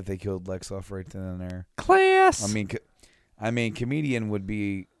if they killed Lex off right then and there. Class. I mean, comedian would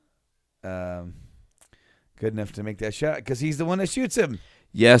be good enough to make that shot because he's the one that shoots him.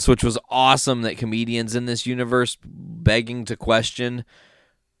 Yes, which was awesome that comedians in this universe begging to question,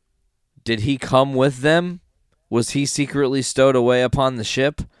 did he come with them? Was he secretly stowed away upon the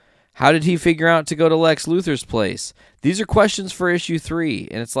ship? How did he figure out to go to Lex Luthor's place? These are questions for issue 3,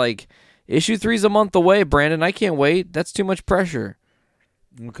 and it's like, issue 3's a month away, Brandon. I can't wait. That's too much pressure.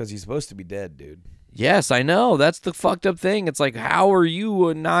 Because he's supposed to be dead, dude. Yes, I know. That's the fucked up thing. It's like, how are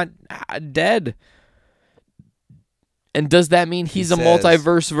you not dead? And does that mean he's a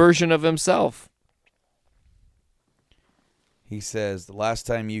multiverse version of himself? He says, the last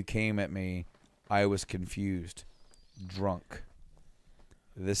time you came at me, I was confused, drunk.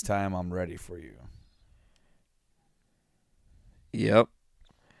 This time I'm ready for you. Yep.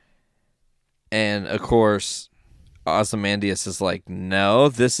 And, of course, Ozymandias is like, no,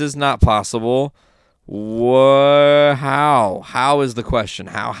 this is not possible. How? How is the question?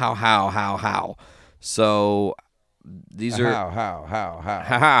 How? So... These are how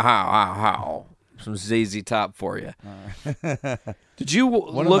some ZZ Top for you. Did you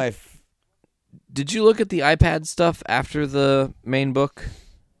look? Did you look at the iPad stuff after the main book?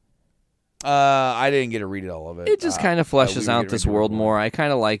 I didn't get to read all of it. It just kind of fleshes out this world more. I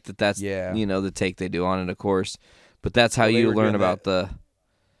kind of like that. That's the take they do on it, of course. But that's how you learn about the.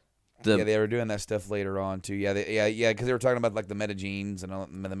 Yeah, they were doing that stuff later on too. Yeah, because they were talking about like the meta genes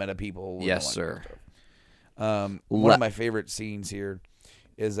and the meta people. Yes, sir. One of my favorite scenes here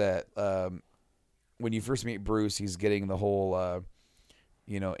is that when you first meet Bruce, he's getting the whole,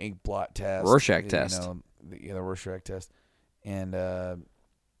 ink blot test. Rorschach test. The Rorschach test. And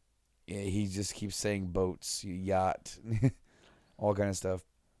he just keeps saying boats, yacht, all kind of stuff.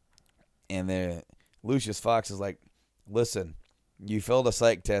 And then Lucius Fox is like, listen, you failed a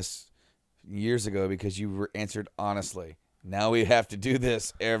psych test years ago because you answered honestly. Now we have to do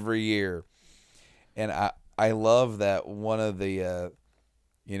this every year. And I love that one of the,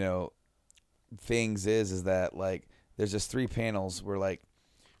 things is that, like, there's just 3 panels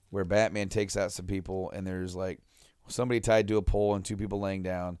where Batman takes out some people, and there's, like, somebody tied to a pole and 2 people laying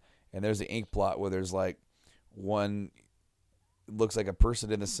down, and there's the ink blot where there's, like, one looks like a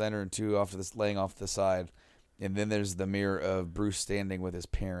person in the center and 2 laying off the side, and then there's the mirror of Bruce standing with his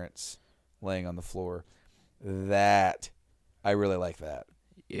parents laying on the floor. That, I really like that.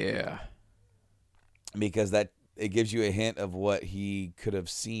 Yeah. Because it gives you a hint of what he could have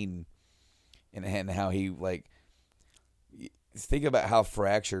seen and how he, like, think about how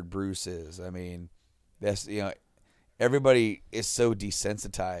fractured Bruce is. I mean, that's, everybody is so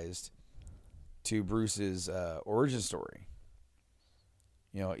desensitized to Bruce's origin story.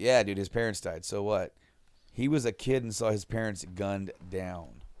 You know, yeah, dude, his parents died. So what? He was a kid and saw his parents gunned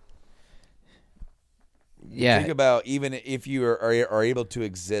down. Yeah. Think about even if you are able to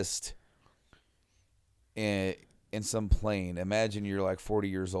exist in some plane. Imagine you're like 40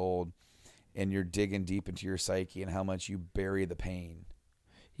 years old and you're digging deep into your psyche and how much you bury the pain.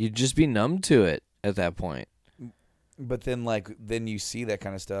 You'd just be numb to it at that point. But then you see that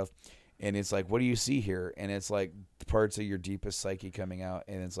kind of stuff, and it's like, what do you see here? And it's like parts of your deepest psyche coming out,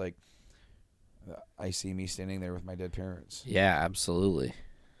 and it's like, I see me standing there with my dead parents. Yeah, absolutely.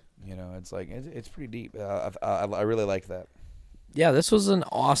 You know, it's like it's pretty deep. I really like that. Yeah, this was an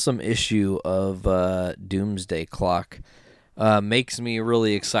awesome issue of Doomsday Clock. Makes me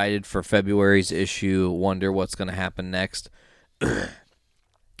really excited for February's issue. Wonder what's going to happen next.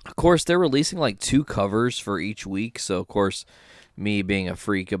 Of course, they're releasing like 2 covers for each week. So, of course, me being a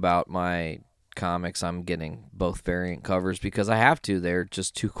freak about my comics, I'm getting both variant covers because I have to. They're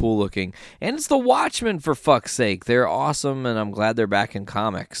just too cool looking. And it's the Watchmen, for fuck's sake. They're awesome, and I'm glad they're back in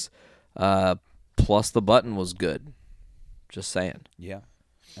comics. Plus, the button was good. Just saying. Yeah,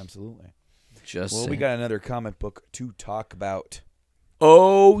 absolutely. Just well, saying. we got another comic book to talk about.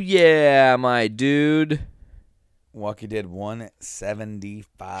 Oh, yeah, my dude. Walking Dead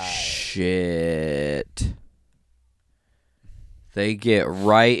 175. Shit. They get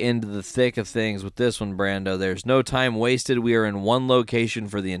right into the thick of things with this one, Brando. There's no time wasted. We are in one location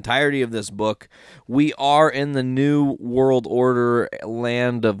for the entirety of this book. We are in the New World Order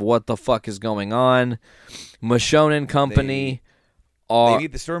land of what the fuck is going on. Michonne and company They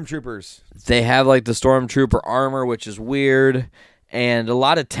need the stormtroopers. They have like the stormtrooper armor, which is weird. And a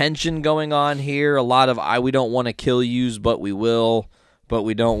lot of tension going on here. A lot of, we don't want to kill yous, but we will. But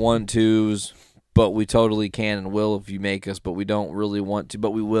we don't want to's, but we totally can and will if you make us. But we don't really want to,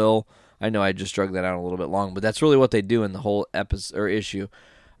 but we will. I know I just drug that out a little bit long, but that's really what they do in the whole episode or issue.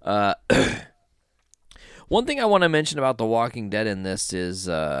 One thing I want to mention about The Walking Dead in this is,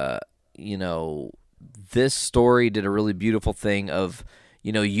 this story did a really beautiful thing of,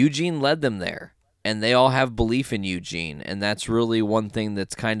 Eugene led them there. And they all have belief in Eugene, and that's really one thing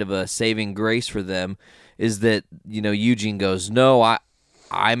that's kind of a saving grace for them, is that, Eugene goes, no,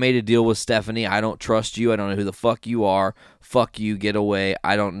 I made a deal with Stephanie. I don't trust you. I don't know who the fuck you are. Fuck you. Get away.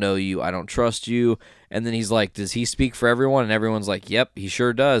 I don't know you. I don't trust you. And then he's like, does he speak for everyone? And everyone's like, yep, he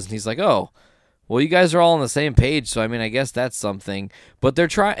sure does. And he's like, oh, well, you guys are all on the same page, so, I guess that's something. But they're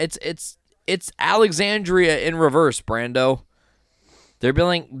trying. It's Alexandria in reverse, Brando.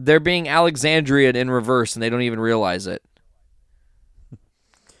 They're being Alexandria in reverse, and they don't even realize it.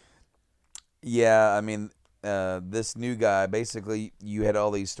 Yeah, this new guy, basically, you had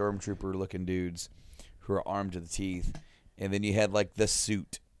all these stormtrooper-looking dudes who are armed to the teeth, and then you had, like, the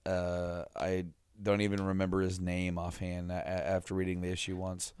suit. I don't even remember his name offhand after reading the issue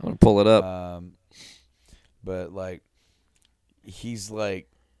once. I'm going to pull it up. But, like, he's, like,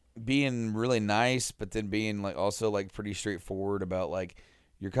 being really nice, but then being like also like pretty straightforward about like,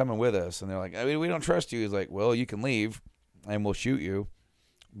 you're coming with us, and they're like, we don't trust you. He's like, well, you can leave and we'll shoot you,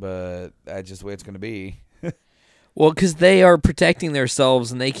 but that's just the way it's going to be. Well, because they are protecting themselves,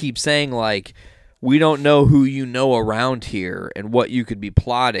 and they keep saying like, we don't know who around here and what you could be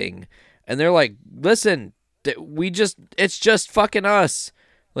plotting, and they're like, listen, it's just fucking us.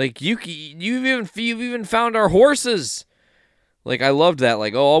 Like you've even found our horses. Like, I loved that.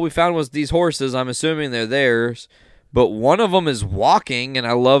 Like, all we found was these horses. I'm assuming they're theirs. But one of them is walking, and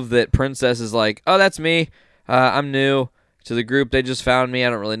I love that Princess is like, oh, that's me. I'm new to the group. They just found me. I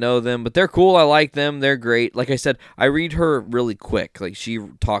don't really know them. But they're cool. I like them. They're great. Like I said, I read her really quick. Like, she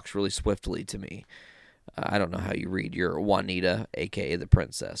talks really swiftly to me. I don't know how you read your Juanita, a.k.a. the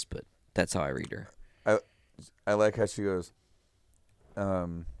Princess, but that's how I read her. I like how she goes,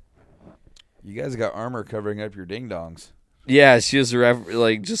 you guys got armor covering up your ding-dongs. Yeah, she was just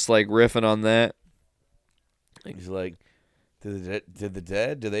riffing on that. He's like, did the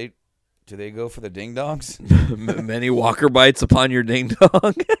dead? Do they go for the ding dongs? Many walker bites upon your ding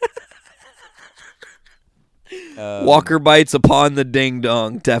dong. Walker bites upon the ding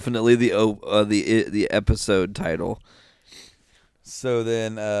dong. Definitely the episode title. So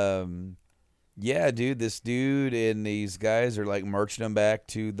then, yeah, dude, this dude and these guys are like marching them back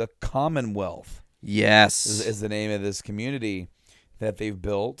to the Commonwealth. Yes, is the name of this community that they've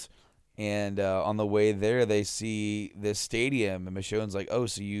built. And on the way there, they see this stadium, and Michonne's like, "Oh,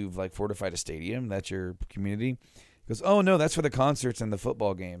 so you've like fortified a stadium? That's your community?" He goes, "Oh no, that's for the concerts and the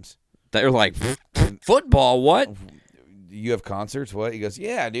football games." They're like, "Football? What? You have concerts? What?" He goes,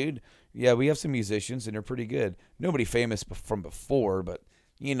 "Yeah, dude. Yeah, we have some musicians, and they're pretty good. Nobody famous from before, but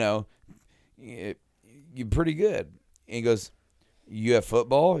you're pretty good." And he goes, you have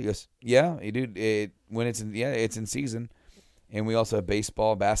football? He goes, yeah, dude. It's in season. And we also have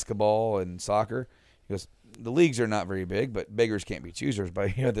baseball, basketball, and soccer. He goes, the leagues are not very big, but beggars can't be choosers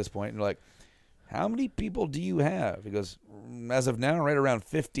by at this point. And they're like, how many people do you have? He goes, as of now, right around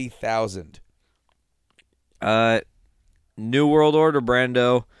 50,000. New World Order,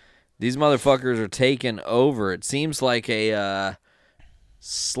 Brando. These motherfuckers are taking over. It seems like a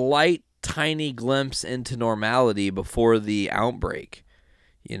slight, tiny glimpse into normality before the outbreak.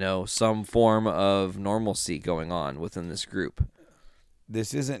 Some form of normalcy going on within this group.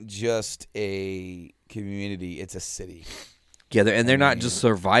 This isn't just a community, it's a city. Yeah, they're not just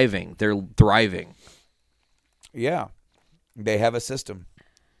surviving, they're thriving. Yeah, they have a system,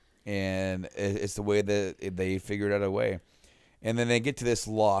 and it's the way that they figured out a way. And then they get to this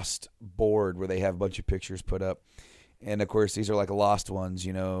lost board where they have a bunch of pictures put up. And, of course, these are like lost ones,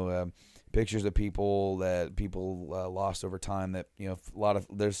 pictures of people that people lost over time that,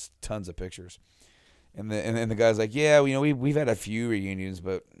 there's tons of pictures. And the guy's like, yeah, we've had a few reunions,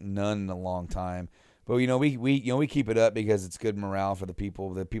 but none in a long time. But, we keep it up because it's good morale for the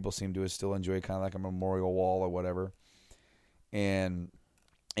people. The people seem to still enjoy kind of like a memorial wall or whatever. And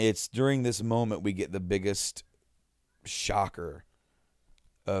it's during this moment we get the biggest shocker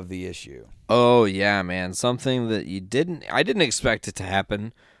of the issue. Oh yeah, man. Something that I didn't expect it to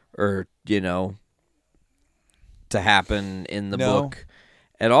happen, or to happen in the book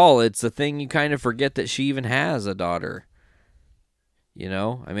at all. It's a thing you kind of forget that she even has a daughter.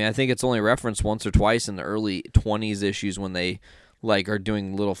 I think it's only referenced once or twice in the early 20s issues when they are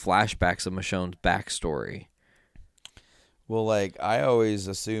doing little flashbacks of Michonne's backstory. Well, I always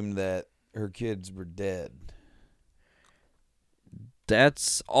assumed that her kids were dead.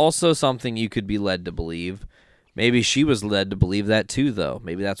 That's also something you could be led to believe. Maybe she was led to believe that too, though.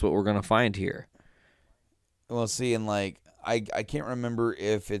 Maybe that's what we're going to find here. Well, see, and I can't remember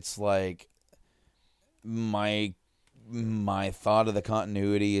if it's my thought of the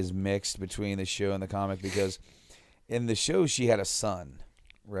continuity is mixed between the show and the comic, because in the show she had a son,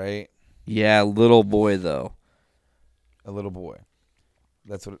 right? Yeah, little boy though. A little boy.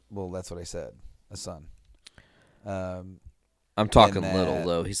 That's what I said. A son. I'm talking little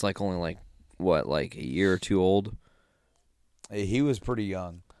though. He's only a year or two old. He was pretty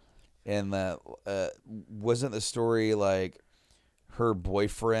young, and that wasn't the story her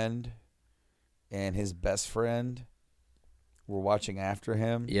boyfriend and his best friend were watching after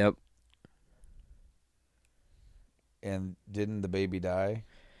him. Yep. And didn't the baby die?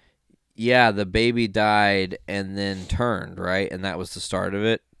 Yeah, the baby died and then turned, right? And that was the start of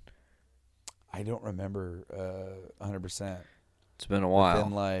it. I don't remember 100%. It's been a while.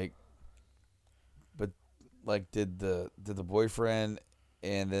 But did the boyfriend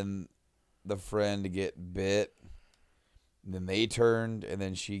and then the friend get bit, and then they turned, and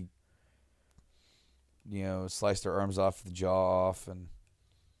then she, sliced her arms off, the jaw off, and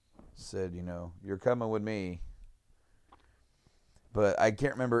said, you're coming with me. But I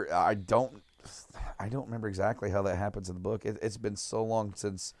can't remember. I don't remember exactly how that happens in the book. It's been so long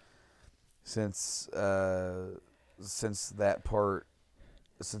since that part,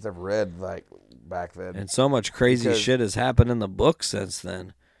 since I've read back then. And so much crazy shit has happened in the book since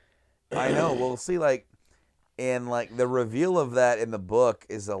then. I know. Well, see, and the reveal of that in the book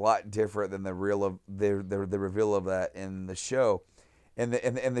is a lot different than the reveal of that in the show. And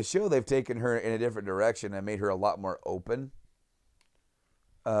the show, they've taken her in a different direction and made her a lot more open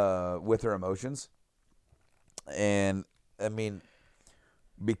with her emotions. And I mean,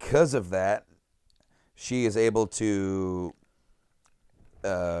 because of that, she is able to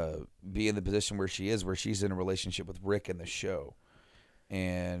be in the position where she is, where she's in a relationship with Rick in the show.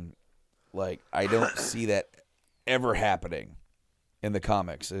 And I don't see that ever happening in the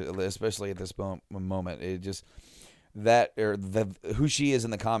comics, especially at this moment. It just who she is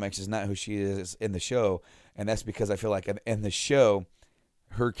in the comics is not who she is in the show, and that's because I feel like in the show,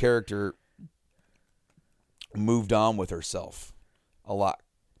 her character moved on with herself a lot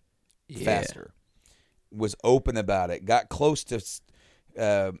faster, was open about it, got close to.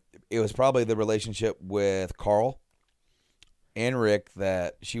 It was probably the relationship with Carl and Rick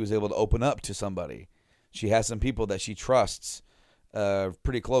that she was able to open up to somebody. She has some people that she trusts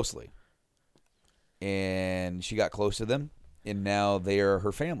pretty closely, and she got close to them, and now they are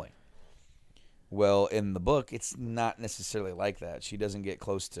her family. Well, in the book, it's not necessarily like that. She doesn't get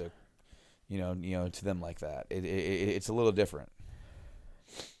close to, to them like that. It's a little different.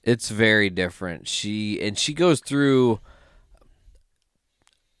 It's very different. She goes through,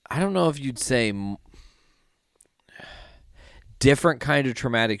 I don't know if you'd say different kind of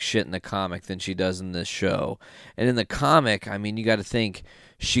traumatic shit in the comic than she does in this show. And in the comic, I mean, you got to think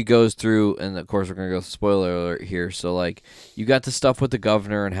she goes through, and of course we're going to go spoiler alert here. So like, you got the stuff with the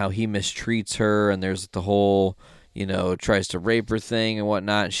governor and how he mistreats her, and there's the whole, tries to rape her thing and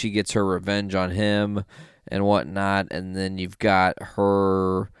whatnot. And she gets her revenge on him and whatnot. And then you've got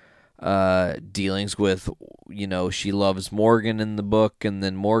her dealings with, she loves Morgan in the book, and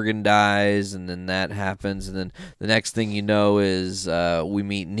then Morgan dies, and then that happens, and then the next thing you know is we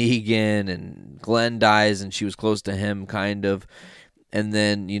meet Negan, and Glenn dies, and she was close to him, kind of, and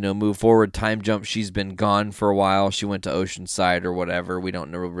then, move forward, time jump, she's been gone for a while, she went to Oceanside or whatever, we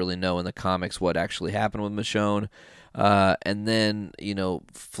don't really know in the comics what actually happened with Michonne. And then,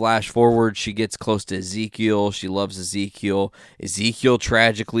 flash forward, she gets close to Ezekiel. She loves Ezekiel. Ezekiel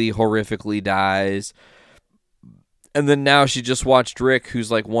tragically, horrifically dies. And then now she just watched Rick,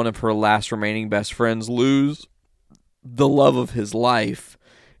 who's like one of her last remaining best friends, lose the love of his life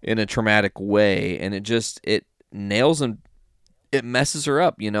in a traumatic way. And it nails and it messes her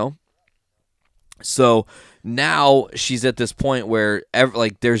up, So now she's at this point where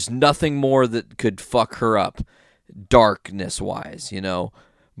there's nothing more that could fuck her up. Darkness-wise,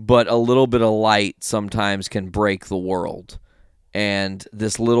 but a little bit of light sometimes can break the world. And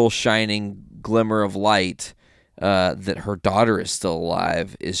this little shining glimmer of light that her daughter is still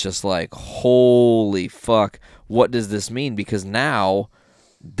alive is just like, holy fuck, what does this mean? Because now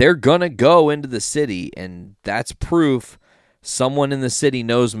they're gonna go into the city, and that's proof someone in the city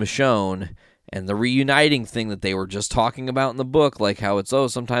knows Michonne. And the reuniting thing that they were just talking about in the book, like how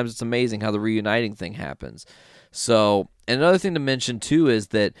sometimes it's amazing how the reuniting thing happens. So, another thing to mention, too, is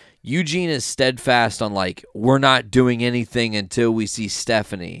that Eugene is steadfast on, we're not doing anything until we see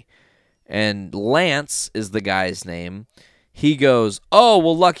Stephanie. And Lance is the guy's name. He goes, oh,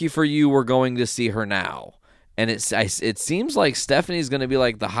 well, lucky for you, we're going to see her now. And it seems like Stephanie's going to be,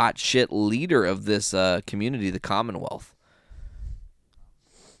 the hot shit leader of this community, the Commonwealth.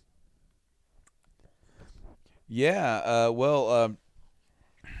 Yeah,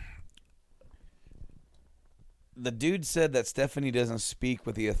 the dude said that Stephanie doesn't speak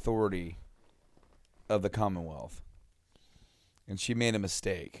with the authority of the Commonwealth. And she made a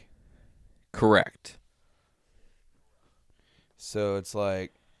mistake. Correct. So it's it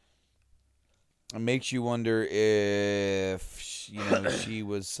makes you wonder if, she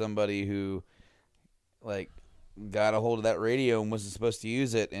was somebody who, got a hold of that radio and wasn't supposed to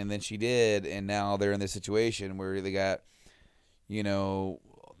use it, and then she did, and now they're in this situation where they got,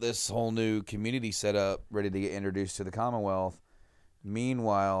 this whole new community set up, ready to get introduced to the Commonwealth.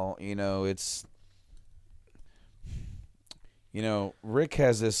 Meanwhile, it's, Rick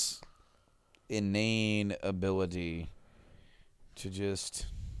has this inane ability to just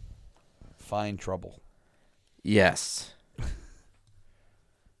find trouble. Yes.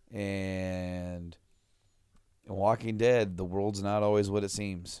 And in Walking Dead, the world's not always what it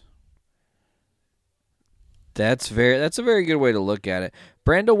seems. That's a very good way to look at it.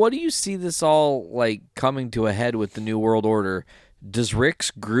 Brando, what do you see this all coming to a head with the New World Order? Does Rick's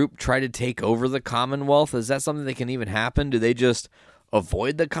group try to take over the Commonwealth? Is that something that can even happen? Do they just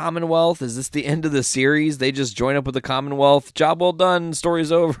avoid the Commonwealth? Is this the end of the series? They just join up with the Commonwealth? Job well done.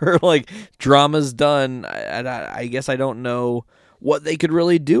 Story's over. Drama's done. I guess I don't know what they could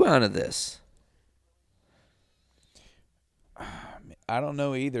really do out of this. I don't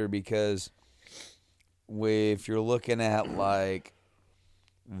know either, because if you're looking at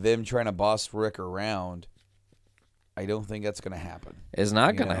them trying to boss Rick around, I don't think that's going to happen. It's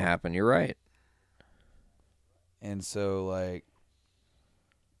not going to happen. You're right. And so,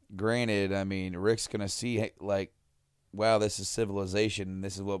 granted, I mean, Rick's going to see, wow, this is civilization, and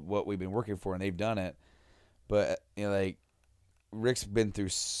this is what we've been working for, and they've done it. But, Rick's been through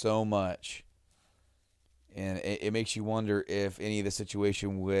so much, and it makes you wonder if any of the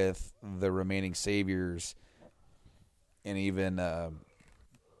situation with the remaining saviors, and even,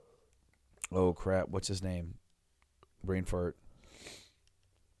 oh crap, what's his name? Brain fart.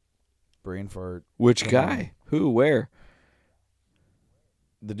 Which guy? Who? Where?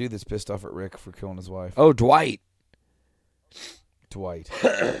 The dude that's pissed off at Rick for killing his wife. Oh, Dwight.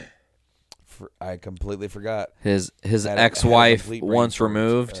 I completely forgot. His ex-wife once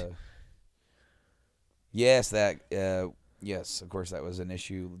removed. Yes, yes, of course that was an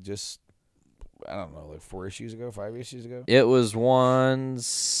issue just, I don't know, 4 issues ago, 5 issues ago? It was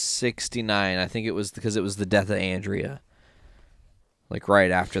 169. I think it was because it was the death of Andrea.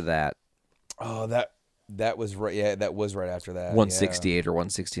 Right after that. Oh, that was right. Yeah, that was right after that. 168 or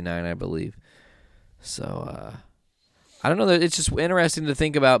 169, I believe. So, I don't know. It's just interesting to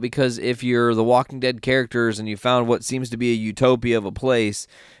think about because if you're the Walking Dead characters and you found what seems to be a utopia of a place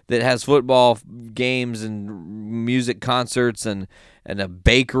that has football games and music concerts and a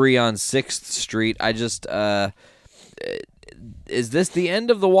bakery on 6th Street, I just is this the end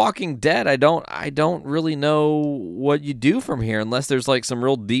of The Walking Dead? I don't really know what you do from here unless there's like some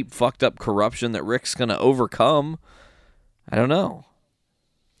real deep fucked up corruption that Rick's gonna overcome. I don't know.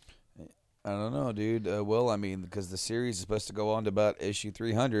 I don't know, dude. Well, I mean, because the series is supposed to go on to about issue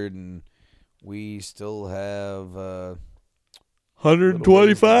 300, and we still have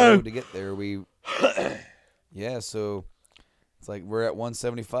 125 to get there. Yeah, so it's like we're at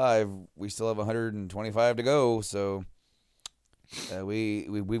 175. We still have 125 to go. So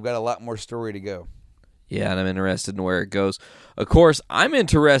we've got a lot more story to go. Yeah, and I'm interested in where it goes. Of course, I'm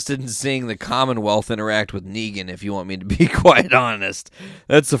interested in seeing the Commonwealth interact with Negan, if you want me to be quite honest.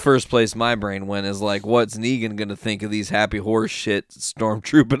 That's the first place my brain went, is like, what's Negan going to think of these happy horse shit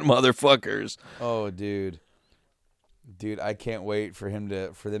stormtrooping motherfuckers? Oh, dude, I can't wait for them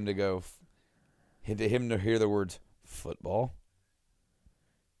to go, him to hear the words football.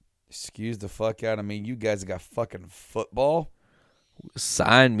 Excuse the fuck out of me. You guys got fucking football?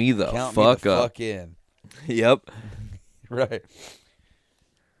 Sign me the Count fuck me the up. fuck in. Yep. Right.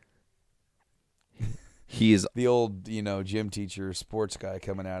 He's the old, gym teacher, sports guy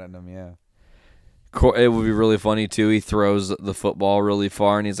coming out at him, yeah. It would be really funny, too. He throws the football really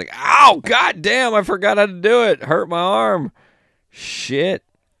far, and he's like, ow, god damn, I forgot how to do it. Hurt my arm. Shit.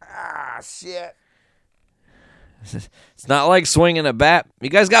 Shit. It's not like swinging a bat. You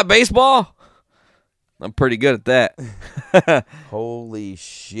guys got baseball? I'm pretty good at that. Holy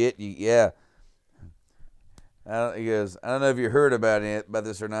shit. Yeah. He goes, I don't know if you heard about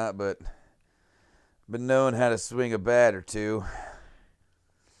this or not, but knowing how to swing a bat or two.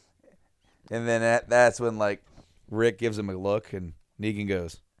 And then that's when, like, Rick gives him a look, and Negan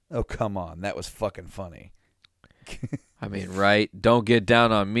goes, oh, come on. That was fucking funny. I mean, right? Don't get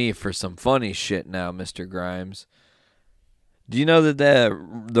down on me for some funny shit now, Mr. Grimes. Do you know that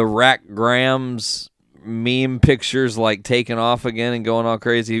the Rack Grams meme pictures, like, taking off again and going all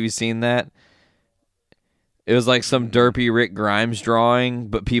crazy? Have you seen that? It was like some derpy Rick Grimes drawing,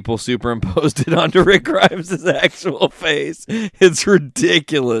 but people superimposed it onto Rick Grimes' actual face. It's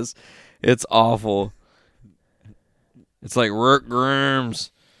ridiculous. It's awful. It's like Rick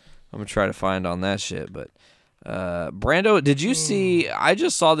Grimes. I'm going to try to find on that shit. But Brando, did you see? I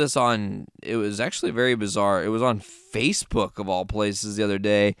just saw this on, it was actually very bizarre. It was on Facebook of all places the other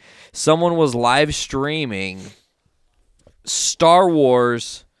day. Someone was live streaming Star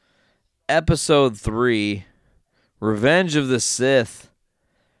Wars Episode 3, Revenge of the Sith.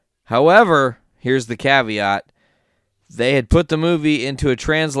 However, here's the caveat. They had put the movie into a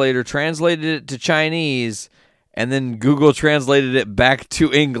translator, translated it to Chinese, and then Google translated it back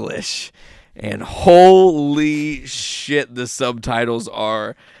to English. And holy shit, the subtitles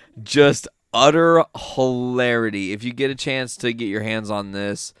are just utter hilarity. If you get a chance to get your hands on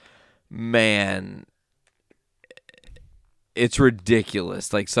this, man, it's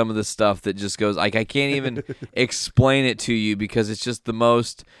ridiculous. Like some of the stuff that just goes, like I can't even explain it to you because it's just the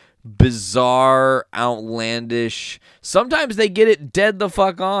most bizarre, outlandish. Sometimes they get it dead the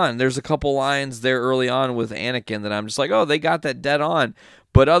fuck on. There's a couple lines there early on with Anakin that I'm just like, oh, they got that dead on.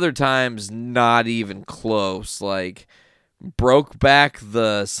 But other times, not even close. Like, broke back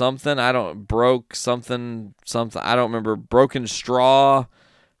the something. I don't remember. Broken Straw.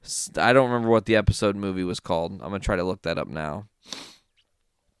 I don't remember what the episode movie was called. I'm going to try to look that up now.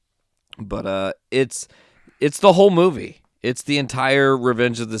 But it's the whole movie. It's the entire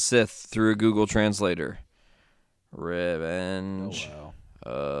Revenge of the Sith through a Google Translator. Revenge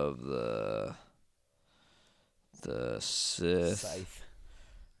of the Sith. Scythe.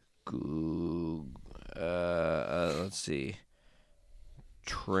 Google, let's see.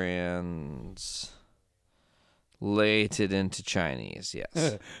 Translated into Chinese,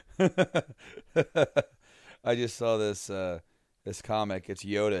 yes. I just saw this comic. It's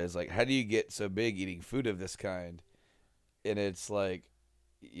Yoda. It's like, how do you get so big eating food of this kind? And it's like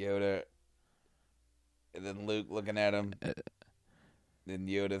Yoda, and then Luke looking at him. Then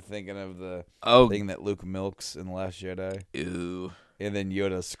Yoda thinking of the thing that Luke milks in The Last Jedi. Ew. And then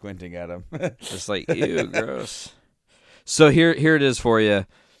Yoda squinting at him. Just like, ew, gross. So here it is for you.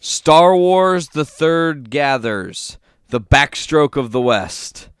 Star Wars The Third Gathers. The Backstroke of the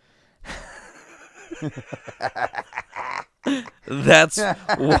West. That's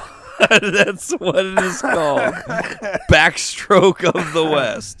what it is called. Backstroke of the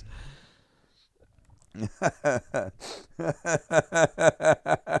West.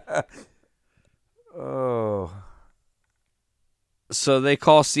 Oh. So they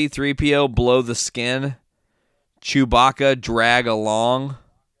call C-3PO blow the skin, Chewbacca drag along.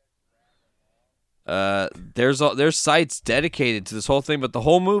 There's sites dedicated to this whole thing, but the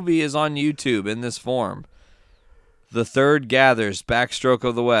whole movie is on YouTube in this form. The Third Gathers, Backstroke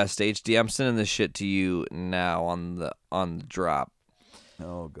of the West. HD, I'm sending this shit to you now on the drop.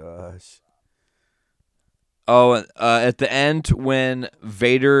 Oh gosh. Oh, at the end when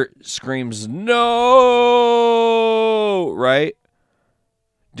Vader screams "No!" Right?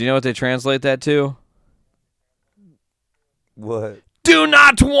 Do you know what they translate that to? What? Do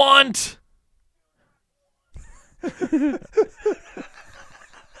not want.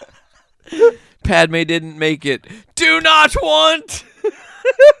 Padme didn't make it. Do not want.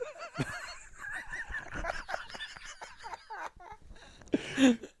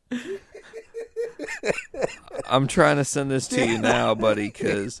 I'm trying to send this to you now, buddy,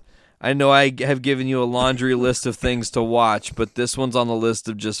 because I know I have given you a laundry list of things to watch, but this one's on the list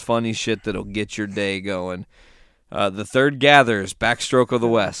of just funny shit that'll get your day going. The Third Gathers, Backstroke of the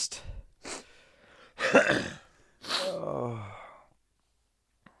West.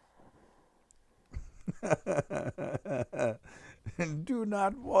 Do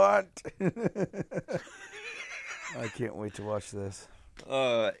not want. I can't wait to watch this.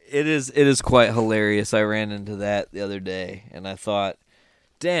 It is quite hilarious. I ran into that the other day, and I thought,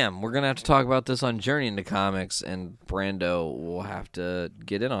 damn, we're going to have to talk about this on Journey into Comics, and Brando will have to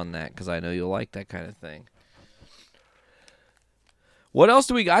get in on that, because I know you'll like that kind of thing. What else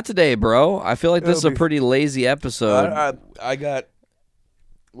do we got today, bro? I feel like this is a pretty lazy episode. I got...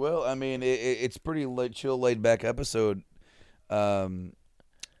 Well, I mean, it's pretty chill, laid-back episode. I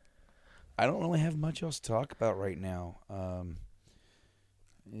don't really have much else to talk about right now. I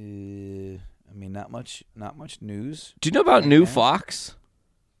mean, not much news. Do you know about New Fox?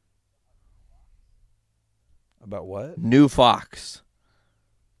 About what? New Fox.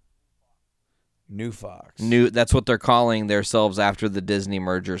 New Fox. That's what they're calling themselves after the Disney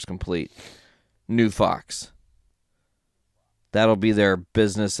merger is complete. New Fox. That'll be their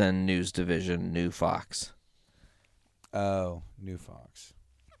business and news division, New Fox. Oh, New Fox.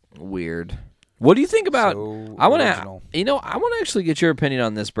 Weird. What do you think about? So I want original. to. I want to actually get your opinion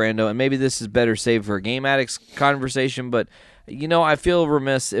on this, Brando, and maybe this is better saved for a Game Addicts conversation. But I feel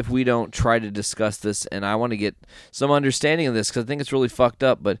remiss if we don't try to discuss this, and I want to get some understanding of this because I think it's really fucked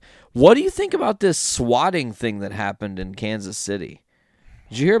up. But what do you think about this swatting thing that happened in Kansas City?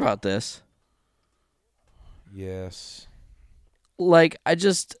 Did you hear about this? Yes.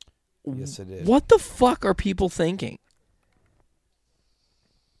 Yes, I did. What the fuck are people thinking?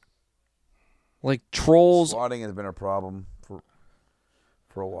 Like trolls. Swatting has been a problem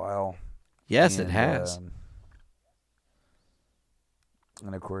for a while. Yes, it has.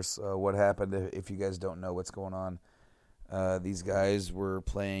 And of course, what happened? If you guys don't know what's going on, these guys were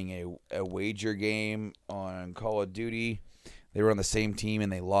playing a wager game on Call of Duty. They were on the same team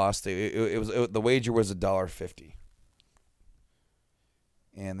and they lost. The wager was $1.50.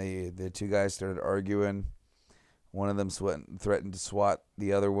 And the two guys started arguing. One of them threatened to swat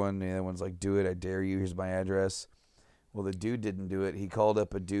the other one. The other one's like, "Do it, I dare you. Here's my address." Well, the dude didn't do it. He called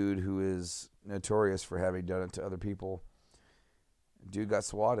up a dude who is notorious for having done it to other people. Dude got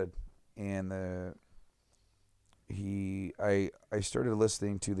swatted, and I started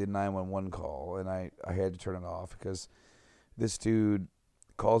listening to the 911 call, and I had to turn it off because this dude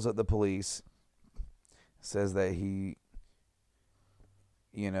calls up the police, says that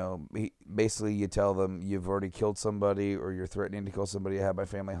basically you tell them you've already killed somebody or you're threatening to kill somebody. I have my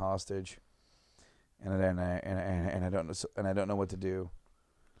family hostage, and I don't know what to do.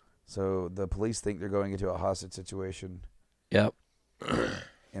 So the police think they're going into a hostage situation. Yep.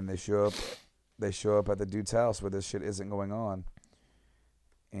 And they show up at the dude's house where this shit isn't going on,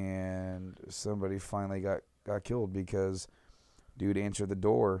 and somebody finally got killed because dude answered the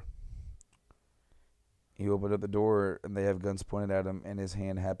door. He opened up the door, and they have guns pointed at him, and his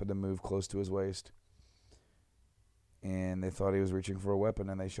hand happened to move close to his waist. And they thought he was reaching for a weapon,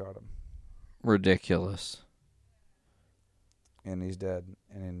 and they shot him. Ridiculous. And he's dead.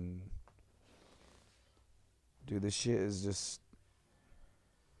 And dude, this shit is just...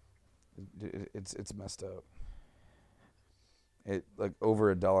 It's messed up. It like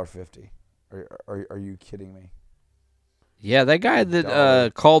over $1.50. Are you kidding me? Yeah, that guy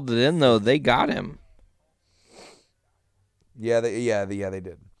that called it in though, they got him. Yeah, they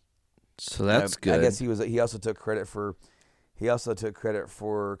did. So that's good. I guess he also took credit for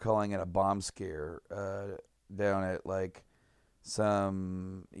calling it a bomb scare down at like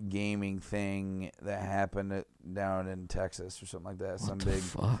some gaming thing that happened down in Texas or something like that. Some big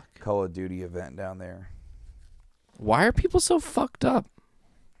fuck? Call of Duty event down there. Why are people so fucked up?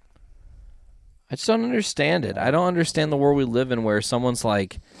 I just don't understand it. I don't understand the world we live in where someone's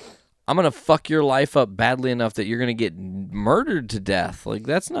like, I'm going to fuck your life up badly enough that you're going to get murdered to death. Like,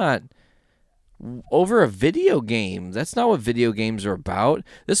 that's not over a video game. That's not what video games are about.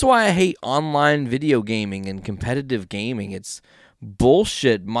 This is why I hate online video gaming and competitive gaming. It's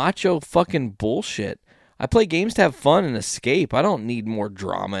bullshit, macho fucking bullshit. I play games to have fun and escape. I don't need more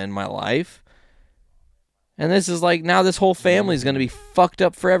drama in my life. And this is like, now this whole family is going to be fucked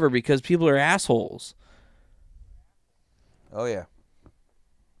up forever because people are assholes. Oh, yeah.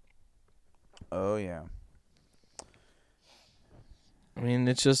 Oh, yeah. I mean,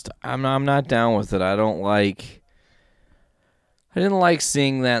 it's just, I'm not down with it. I didn't like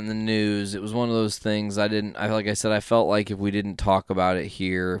seeing that in the news. It was one of those things like I said, I felt like if we didn't talk about it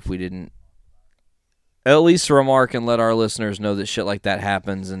here, if we didn't at least remark and let our listeners know that shit like that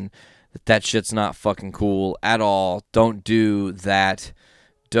happens and that shit's not fucking cool at all. Don't do that.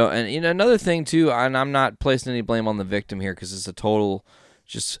 And another thing too, and I'm not placing any blame on the victim here because it's a total,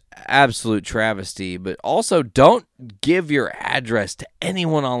 just absolute travesty. But also, don't give your address to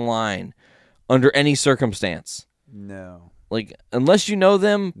anyone online under any circumstance. No. Like, unless you know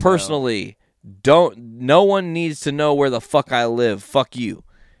them personally, no one needs to know where the fuck I live. Fuck you.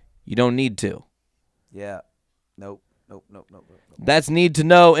 You don't need to. Yeah. Nope. That's need to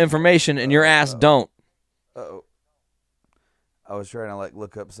know information, and your ass don't. Uh-oh. I was trying to,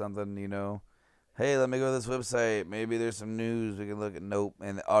 look up something, Hey, let me go to this website. Maybe there's some news we can look at. Nope.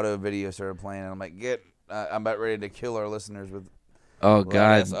 And the auto video started playing, and I'm like, I'm about ready to kill our listeners with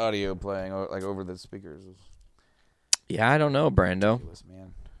God, audio playing, over the speakers. Yeah, I don't know, Brando. Ridiculous,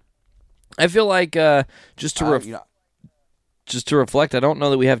 man. I feel like just to reflect, I don't know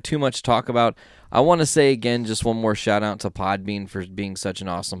that we have too much to talk about. I want to say again, just one more shout out to Podbean for being such an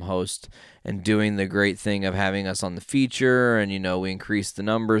awesome host and doing the great thing of having us on the feature, and we increase the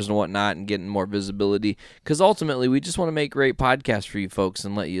numbers and whatnot and getting more visibility, because ultimately we just want to make great podcasts for you folks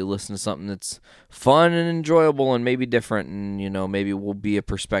and let you listen to something that's fun and enjoyable and maybe different, and maybe will be a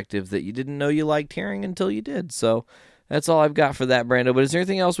perspective that you didn't know you liked hearing until you did. So that's all I've got for that, Brando. But is there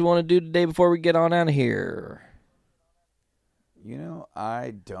anything else we want to do today before we get on out of here?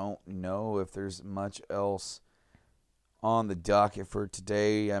 I don't know if there's much else on the docket for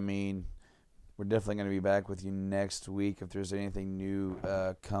today. I mean, we're definitely going to be back with you next week if there's anything new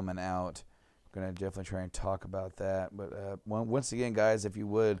coming out. We're going to definitely try and talk about that. But once again, guys, if you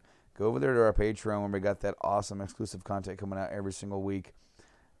would, go over there to our Patreon where we got that awesome exclusive content coming out every single week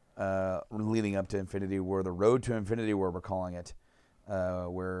leading up to Infinity War, the Road to Infinity War, we're calling it.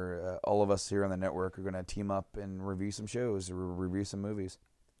 Where all of us here on the network are going to team up and review some shows or review some movies.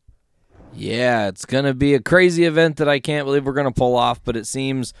 Yeah, it's going to be a crazy event that I can't believe we're going to pull off, but it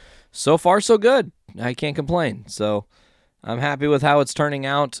seems so far so good. I can't complain. So I'm happy with how it's turning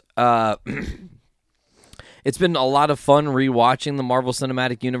out. It's been a lot of fun rewatching the Marvel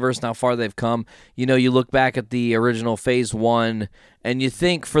Cinematic Universe and how far they've come. You look back at the original Phase 1, and you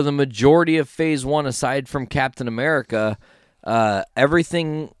think for the majority of Phase 1, aside from Captain America,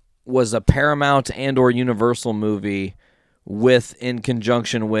 everything was a Paramount and or Universal movie in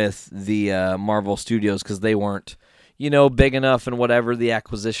conjunction with the Marvel Studios, because they weren't, big enough, and whatever, the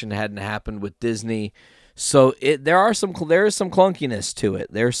acquisition hadn't happened with Disney. So there is some clunkiness to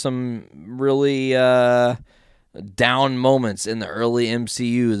it. There's some really down moments in the early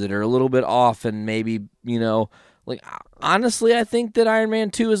MCU that are a little bit off, and maybe, honestly, I think that Iron Man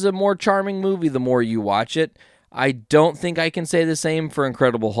 2 is a more charming movie the more you watch it. I don't think I can say the same for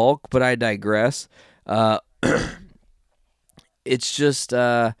Incredible Hulk, but I digress. It's just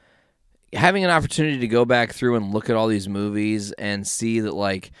having an opportunity to go back through and look at all these movies and see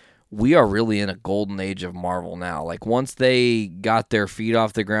that, we are really in a golden age of Marvel now. Once they got their feet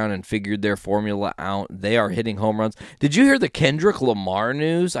off the ground and figured their formula out, they are hitting home runs. Did you hear the Kendrick Lamar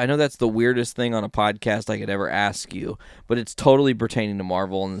news? I know that's the weirdest thing on a podcast I could ever ask you, but it's totally pertaining to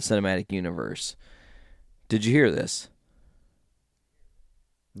Marvel and the cinematic universe. Did you hear this?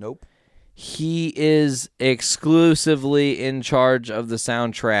 Nope. He is exclusively in charge of the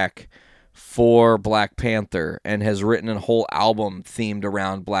soundtrack for Black Panther and has written a whole album themed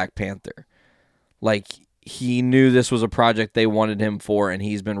around Black Panther. He knew this was a project they wanted him for, and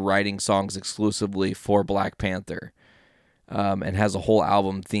he's been writing songs exclusively for Black Panther, and has a whole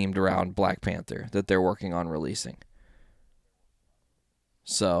album themed around Black Panther that they're working on releasing.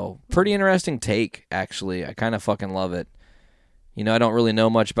 So, pretty interesting take, actually. I kind of fucking love it. I don't really know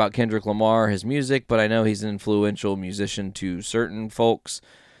much about Kendrick Lamar, his music, but I know he's an influential musician to certain folks.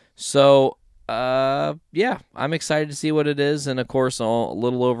 So, yeah, I'm excited to see what it is. And, of course, a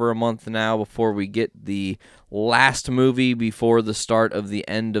little over a month now before we get the last movie before the start of the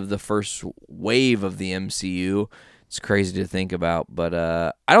end of the first wave of the MCU. It's crazy to think about. But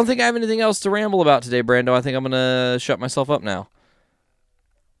I don't think I have anything else to ramble about today, Brando. I think I'm going to shut myself up now.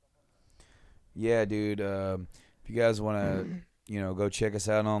 Yeah, dude. If you guys want to, go check us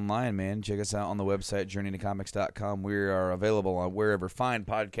out online, man. Check us out on the website, journeyintocomics.com. We are available on wherever fine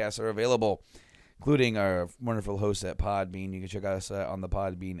podcasts are available, including our wonderful hosts at Podbean. You can check us out on the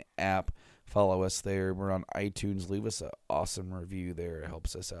Podbean app. Follow us there. We're on iTunes. Leave us an awesome review there. It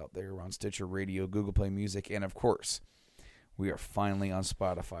helps us out there. We're on Stitcher Radio, Google Play Music, and, of course, we are finally on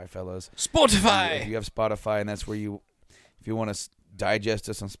Spotify, fellas. Spotify! If you have Spotify, and that's where if you want to digest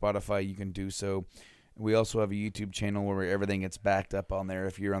us on Spotify, you can do so. We also have a YouTube channel where everything gets backed up on there.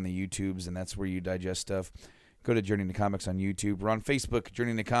 If you're on the YouTubes, and that's where you digest stuff, go to Journey into Comics on YouTube. We're on Facebook,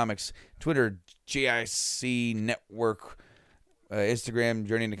 Journey into Comics, Twitter, JIC Network, Instagram,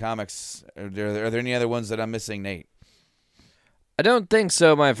 Journey into Comics. Are there any other ones that I'm missing, Nate? I don't think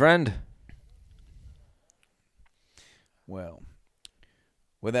so, my friend. Well,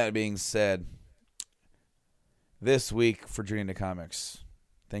 with that being said, this week for Journey into Comics,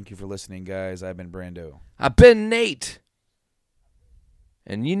 thank you for listening, guys. I've been Brando. I've been Nate.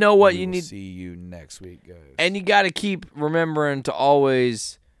 And you know what We you will need. see you next week, guys. And you got to keep remembering to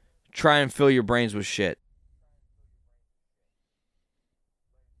always try and fill your brains with shit.